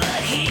in the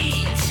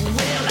heat.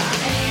 Well, I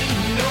ain't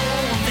no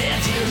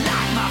veggie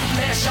like my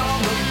flesh on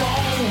the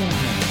bone,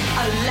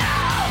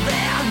 alive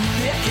and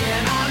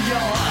licking on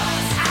your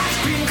ice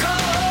cream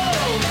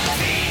cone.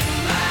 Feed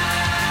my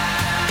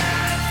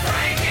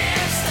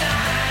Frankenstein.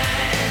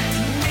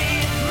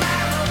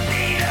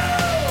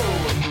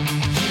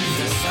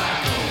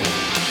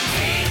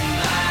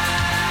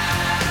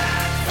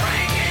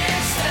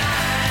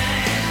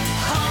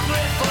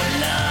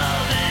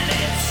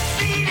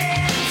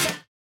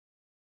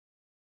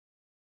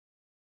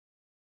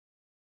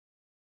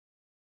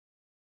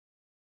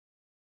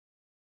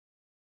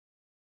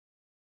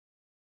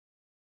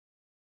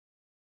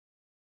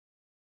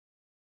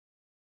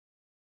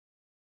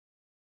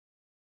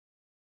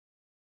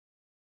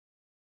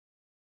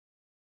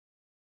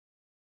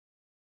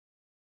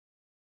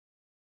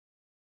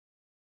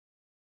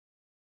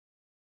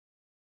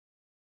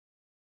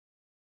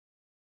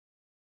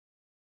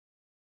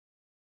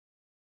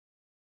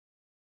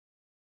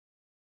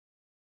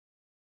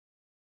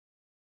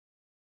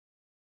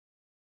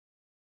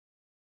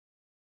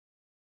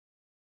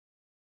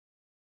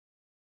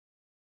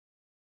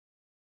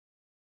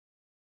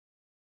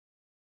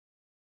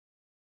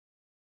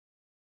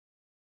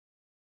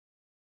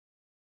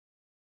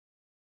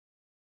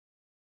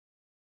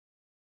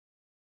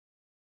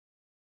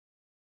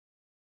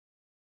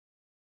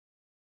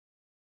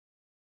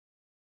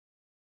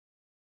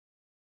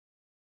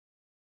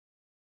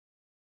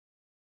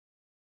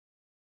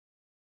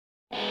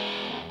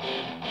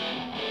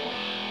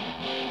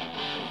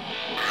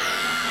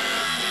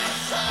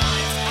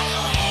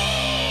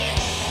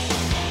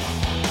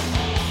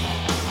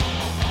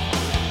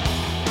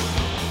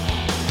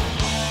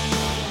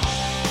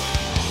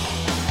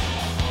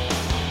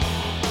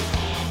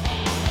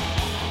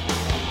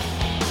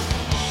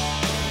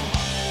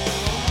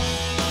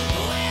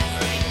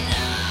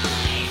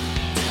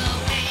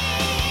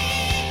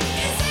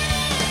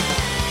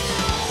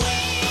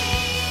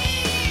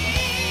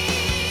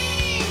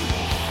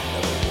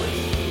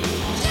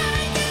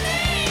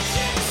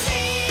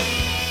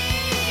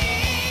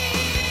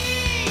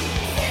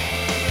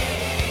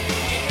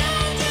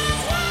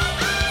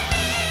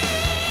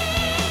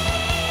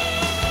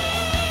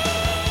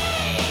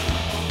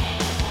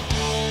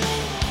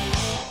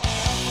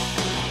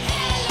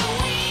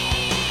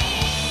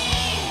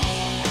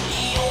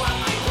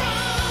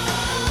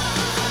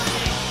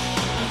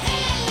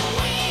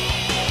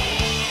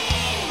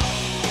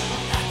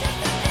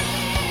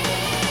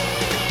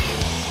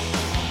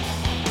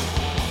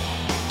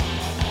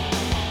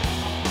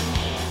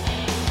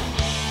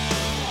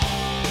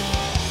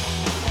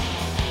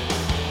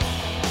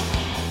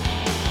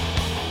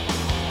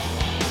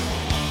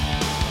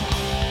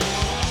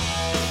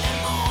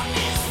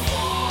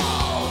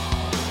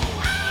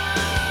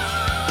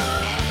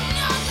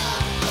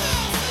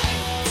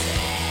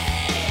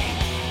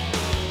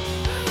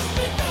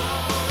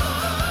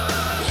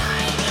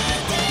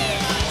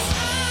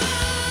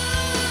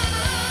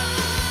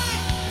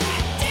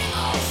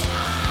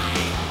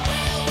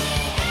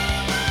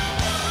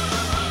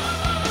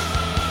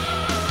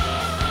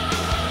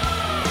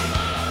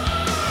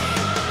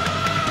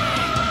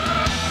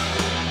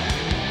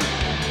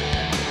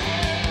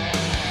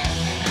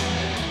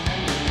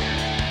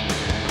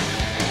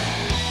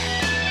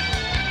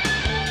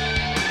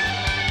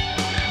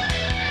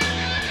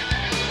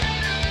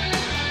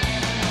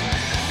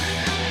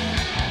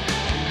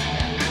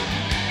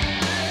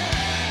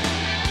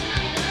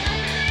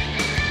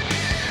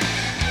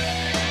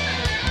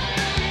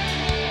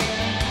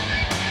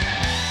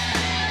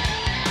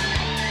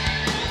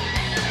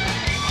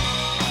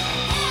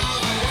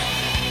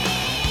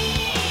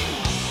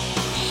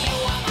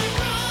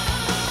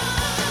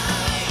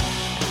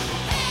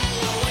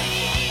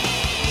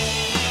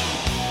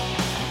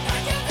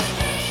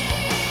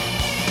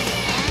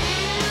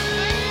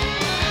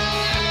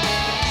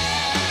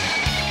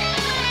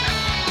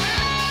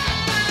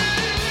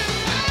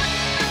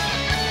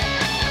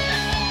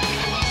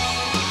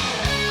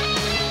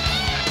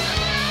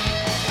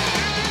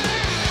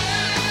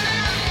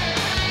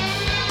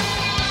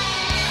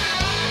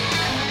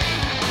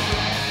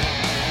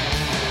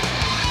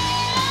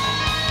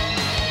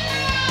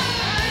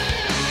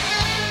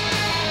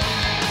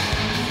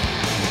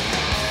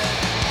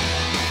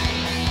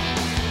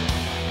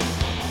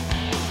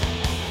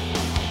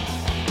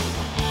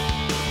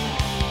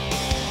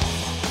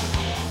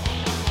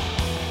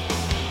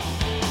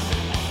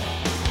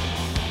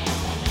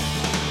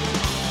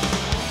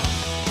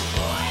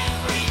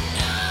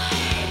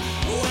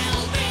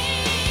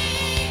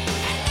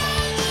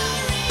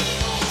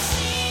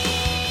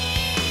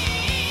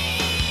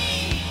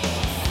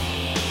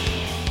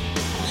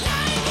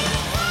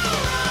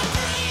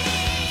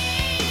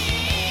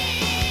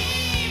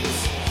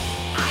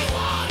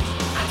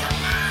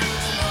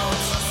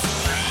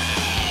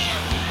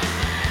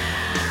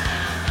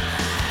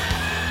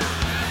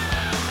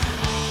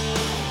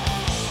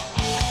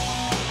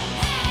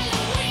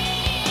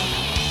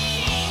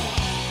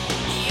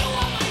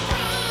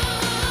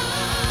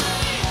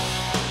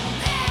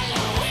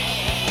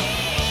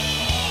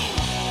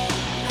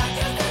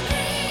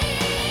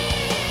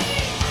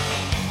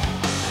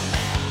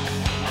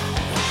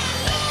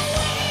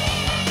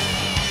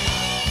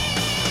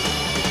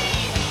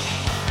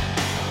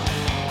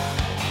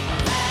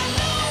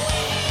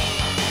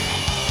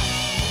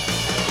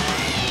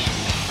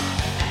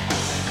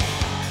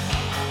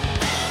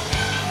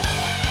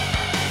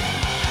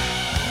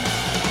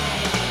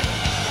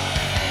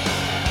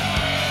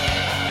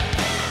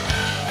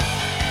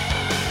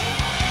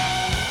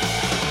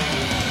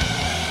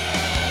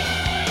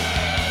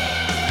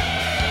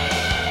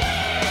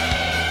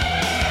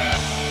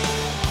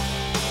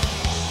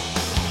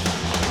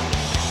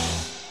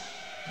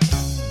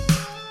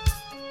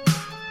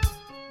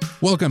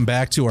 Welcome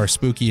back to our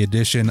spooky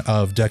edition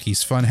of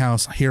Ducky's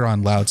Funhouse here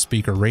on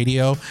Loudspeaker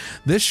Radio.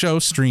 This show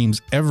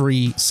streams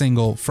every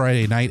single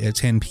Friday night at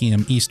 10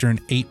 p.m. Eastern,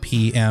 8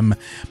 p.m.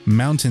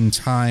 Mountain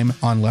Time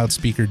on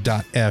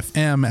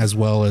loudspeaker.fm, as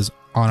well as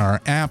on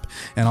our app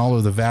and all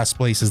of the vast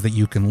places that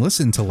you can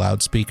listen to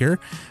Loudspeaker.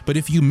 But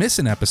if you miss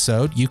an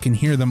episode, you can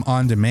hear them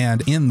on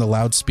demand in the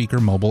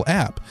Loudspeaker mobile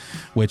app,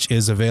 which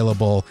is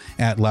available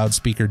at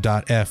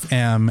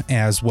loudspeaker.fm,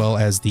 as well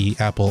as the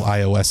Apple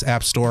iOS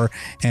App Store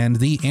and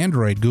the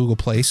Android Google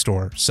Play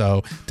Store.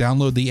 So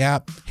download the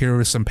app, here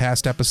are some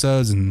past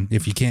episodes, and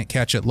if you can't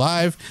catch it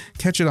live,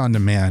 catch it on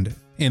demand.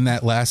 In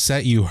that last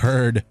set, you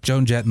heard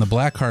Joan Jett and the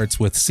Blackhearts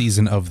with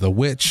Season of the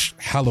Witch,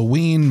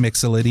 Halloween,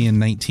 Mixolydian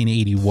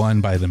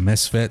 1981 by the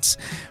Misfits,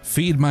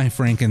 Feed My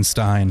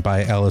Frankenstein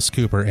by Alice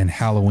Cooper, and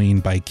Halloween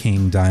by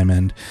King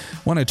Diamond.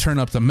 Want to turn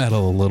up the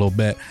metal a little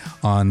bit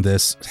on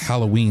this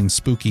Halloween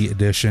spooky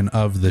edition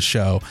of the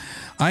show.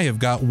 I have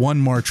got one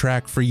more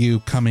track for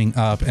you coming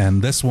up,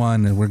 and this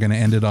one, we're going to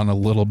end it on a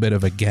little bit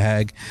of a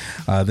gag.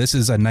 This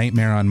is A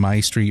Nightmare on My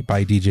Street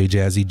by DJ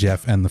Jazzy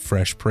Jeff and the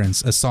Fresh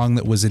Prince, a song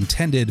that was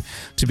intended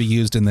to be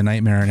used in the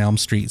Nightmare on Elm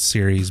Street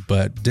series,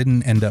 but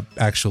didn't end up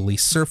actually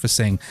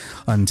surfacing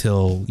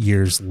until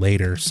years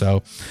later.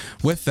 So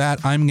with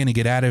that, I'm going to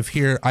get out of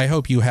here. I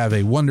hope you have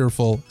a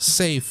wonderful,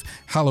 safe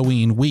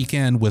Halloween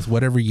weekend with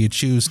whatever you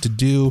choose to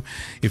do.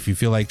 If you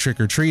feel like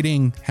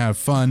trick-or-treating, have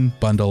fun,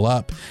 bundle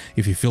up.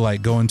 If you feel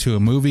like going to a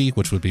movie,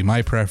 which would be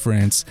my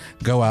preference,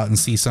 go out and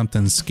see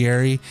something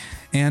scary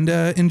and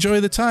enjoy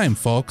the time,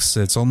 folks.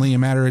 It's only a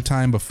matter of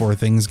time before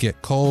things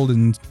get cold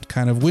and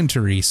kind of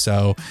wintry,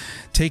 so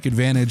take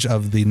advantage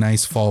of the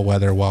nice fall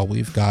weather while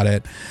we've got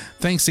it.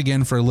 Thanks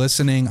again for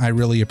listening. I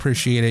really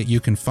appreciate it. You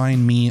can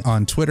find me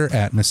on Twitter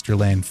at Mr.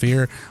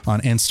 Lanfear,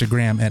 on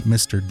Instagram at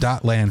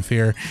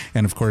Mr.Lanfear,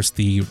 and of course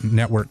the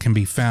network can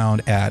be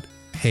found at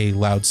Hey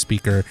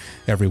Loudspeaker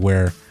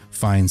everywhere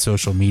fine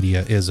social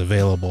media is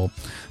available.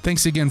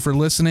 Thanks again for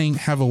listening.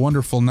 Have a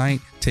wonderful night.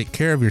 Take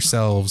care of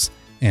yourselves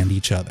and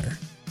each other.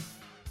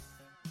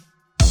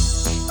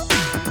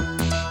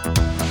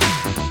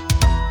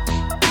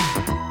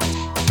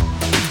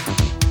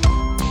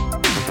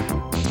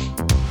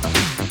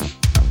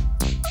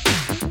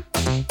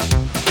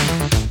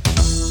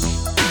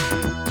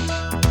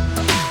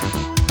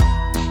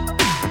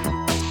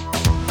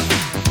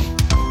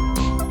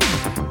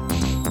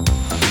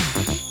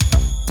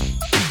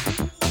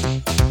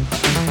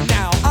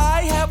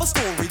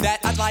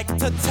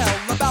 To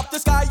tell about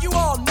this guy, you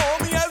all know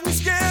me as me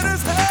scared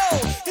as hell.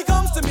 He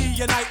comes to me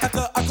a night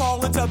after I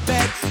call into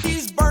bed.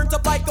 He's burnt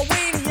up like a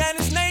weenie and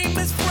his name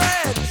is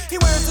Fred. He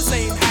wears the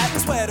same hat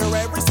and sweater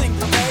every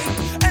single day,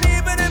 and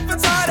even if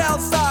it's hot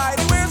outside,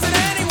 he wears it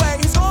anyway.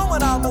 He's gone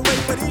when I'm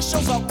awake, but he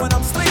shows up when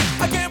I'm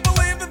asleep. I can't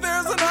believe that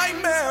there's a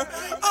nightmare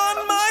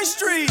on my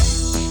street.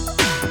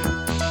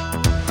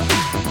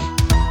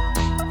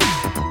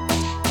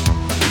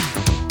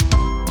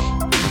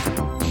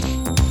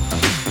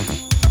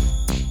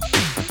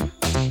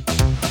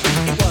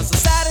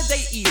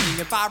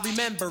 If I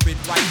remember it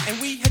right, and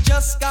we had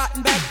just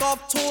gotten back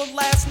off tour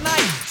last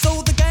night.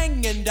 So the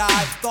gang and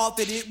I thought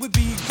that it would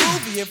be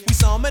groovy if we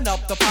summon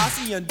up the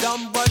posse and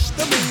dumb rush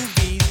the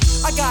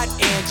movies. I got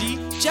Angie,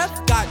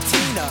 Jeff got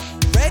Tina,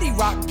 Reddy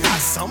Rock got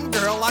some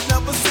girl I've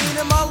never seen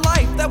in my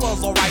life. That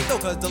was alright though,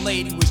 cause the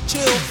lady was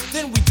chill.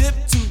 Then we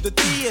dipped to the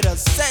theater,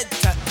 set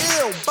to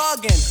ill,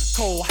 buggin',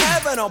 Cole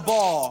having a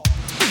ball.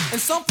 And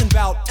something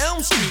about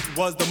Elm Street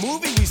was the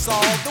movie we saw.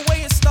 The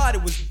way it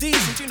started was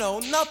decent, you know,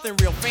 nothing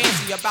real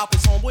fancy about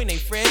this homeboy named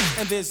Fred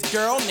and this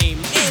girl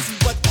named Nancy.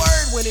 But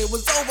word, when it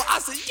was over, I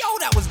said, yo,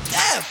 that was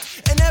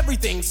death. And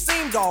everything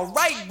seemed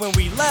alright when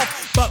we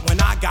left. But when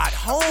I got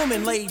home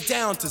and laid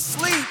down to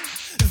sleep,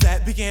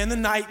 that began the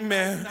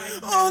nightmare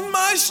on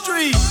my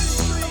street.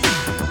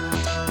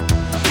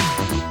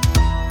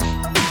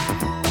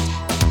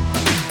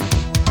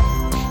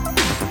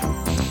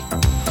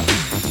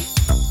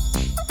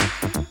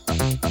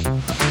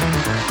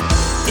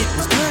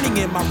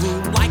 In my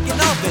room like an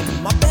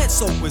oven, my bed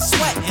soaked with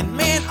sweat, and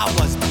man, I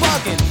was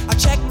bugging. I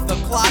checked the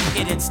clock,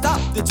 it had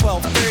stopped at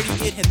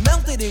 12:30. It had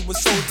melted, it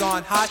was so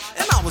darn hot,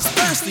 and I was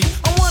thirsty.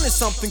 I wanted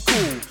something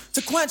cool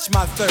to quench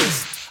my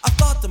thirst. I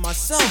thought to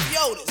myself,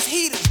 yo, this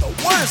heat is the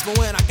worst. But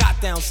when I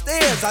got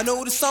downstairs, I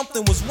noticed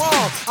something was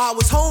wrong. I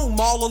was home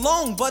all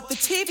alone, but the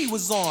TV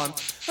was on.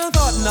 I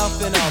thought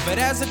nothing of it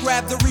as I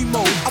grabbed the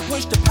remote. I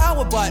pushed the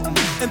power button,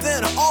 and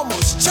then I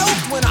almost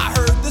choked when I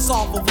heard this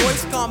awful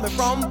voice coming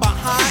from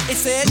behind. It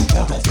said, "You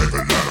want to take a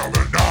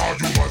letter, and now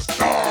you must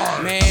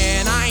die."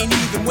 Man, I ain't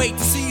even wait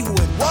to see who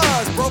it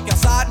was. Broke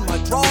outside in my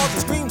drawers and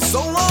screamed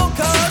so long,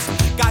 cuz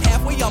got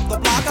halfway up the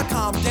block, I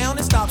calmed down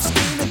and stopped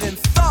screaming, then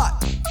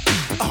thought,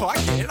 oh, I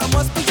get it, I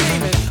must be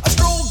dreaming. I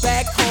strolled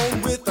back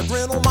home with a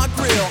grin on my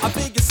grill. I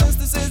figured since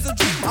this is a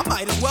dream, I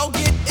might as well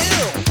get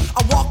ill.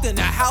 I walked in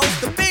the house,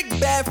 the big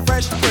bad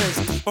Fresh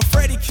Prince, but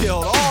Freddy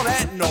killed all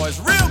that noise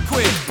real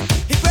quick.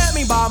 He grabbed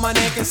me by my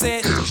neck and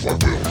said, "Here's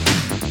what we'll do.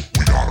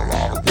 We got a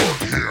lot of work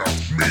here,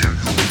 me and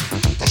you.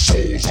 The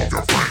souls of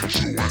your friends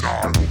you and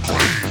I will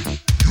claim.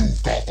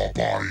 You've got the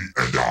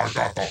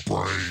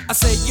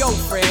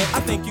Fred, I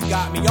think you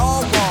got me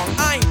all wrong.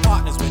 I ain't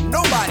partners with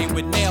nobody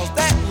with nails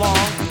that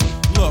long.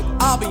 Look,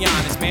 I'll be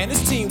honest, man,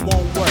 this team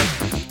won't work.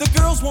 The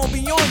girls won't be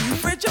on you,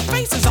 Fred, your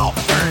face is all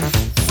burned.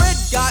 Fred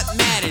got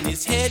mad and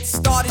his head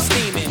started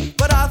steaming.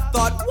 But I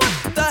thought,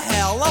 what the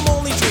hell, I'm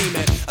only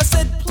dreaming. I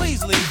said,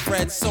 please leave,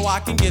 Fred, so I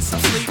can get some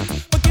sleep.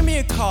 But give me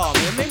a call,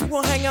 man, maybe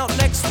we'll hang out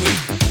next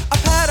week. I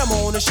pat him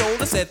on the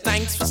shoulder, said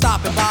thanks for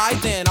stopping by.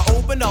 Then I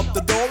opened up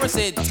the door and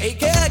said, take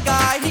care,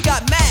 guy. He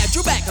got mad,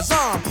 drew back his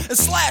arm, and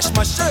slashed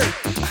my shirt.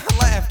 I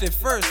laughed at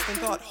first and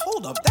thought,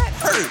 hold up, that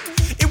hurt.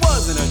 It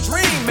wasn't a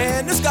dream,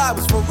 man, this guy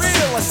was for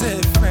real. I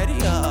said, Freddie,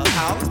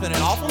 Hal, it's been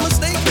an awful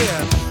mistake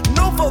here.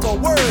 No further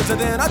words, and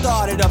then I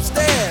darted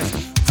upstairs.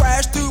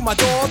 Crashed through my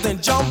door,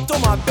 then jumped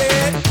on my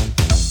bed.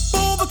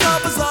 Pulled the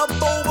covers up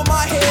over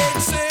my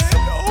head, said,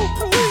 oh,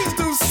 please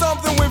do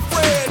something with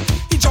Fred.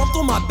 He jumped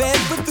on my bed,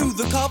 but through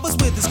the covers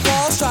with his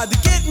claws, tried to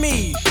get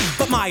me.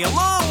 But my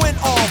alarm went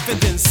off, and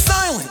then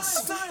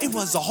silence. It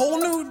was a whole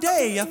new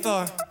day, I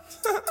thought.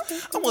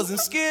 I wasn't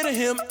scared of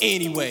him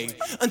anyway,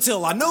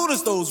 until I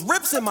noticed those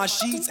rips in my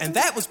sheets, and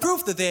that was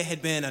proof that there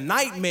had been a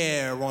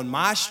nightmare on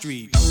my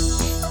street.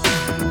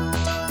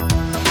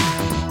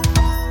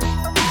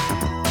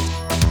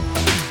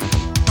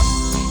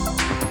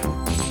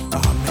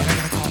 Oh man, I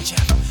gotta call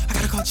Jeff. I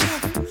gotta call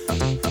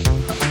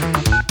Jeff.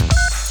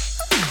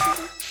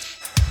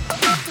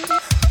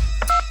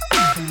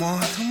 Come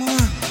on, come on.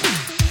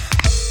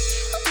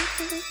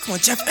 Come on,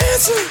 Jeff,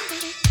 answer.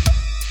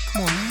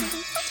 Come on, man.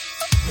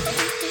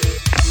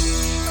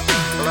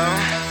 Hello?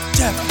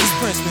 Jeff, it's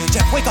Prince, man.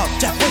 Jeff, wake up.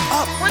 Jeff, wake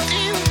up. What do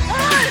you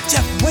want?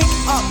 Jeff, wake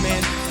up,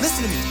 man.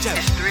 Listen to me, Jeff.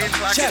 It's 3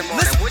 o'clock Jeff, in the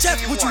morning. listen, What Jeff,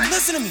 do you would want? you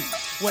listen to me?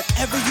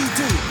 Whatever you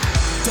do,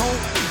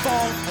 don't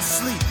fall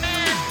asleep.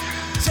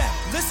 Jeff,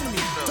 listen to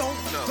me. Don't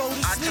go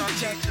to I'll sleep, talk to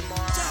Jeff. you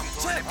tomorrow. Jeff,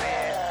 I'm going Jeff. to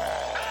bed.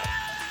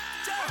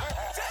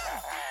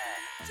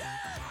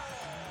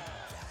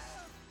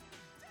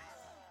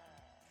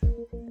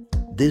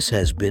 This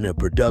has been a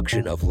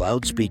production of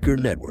Loudspeaker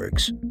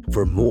Networks.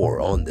 For more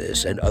on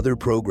this and other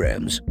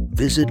programs,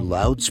 visit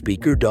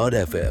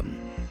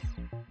loudspeaker.fm.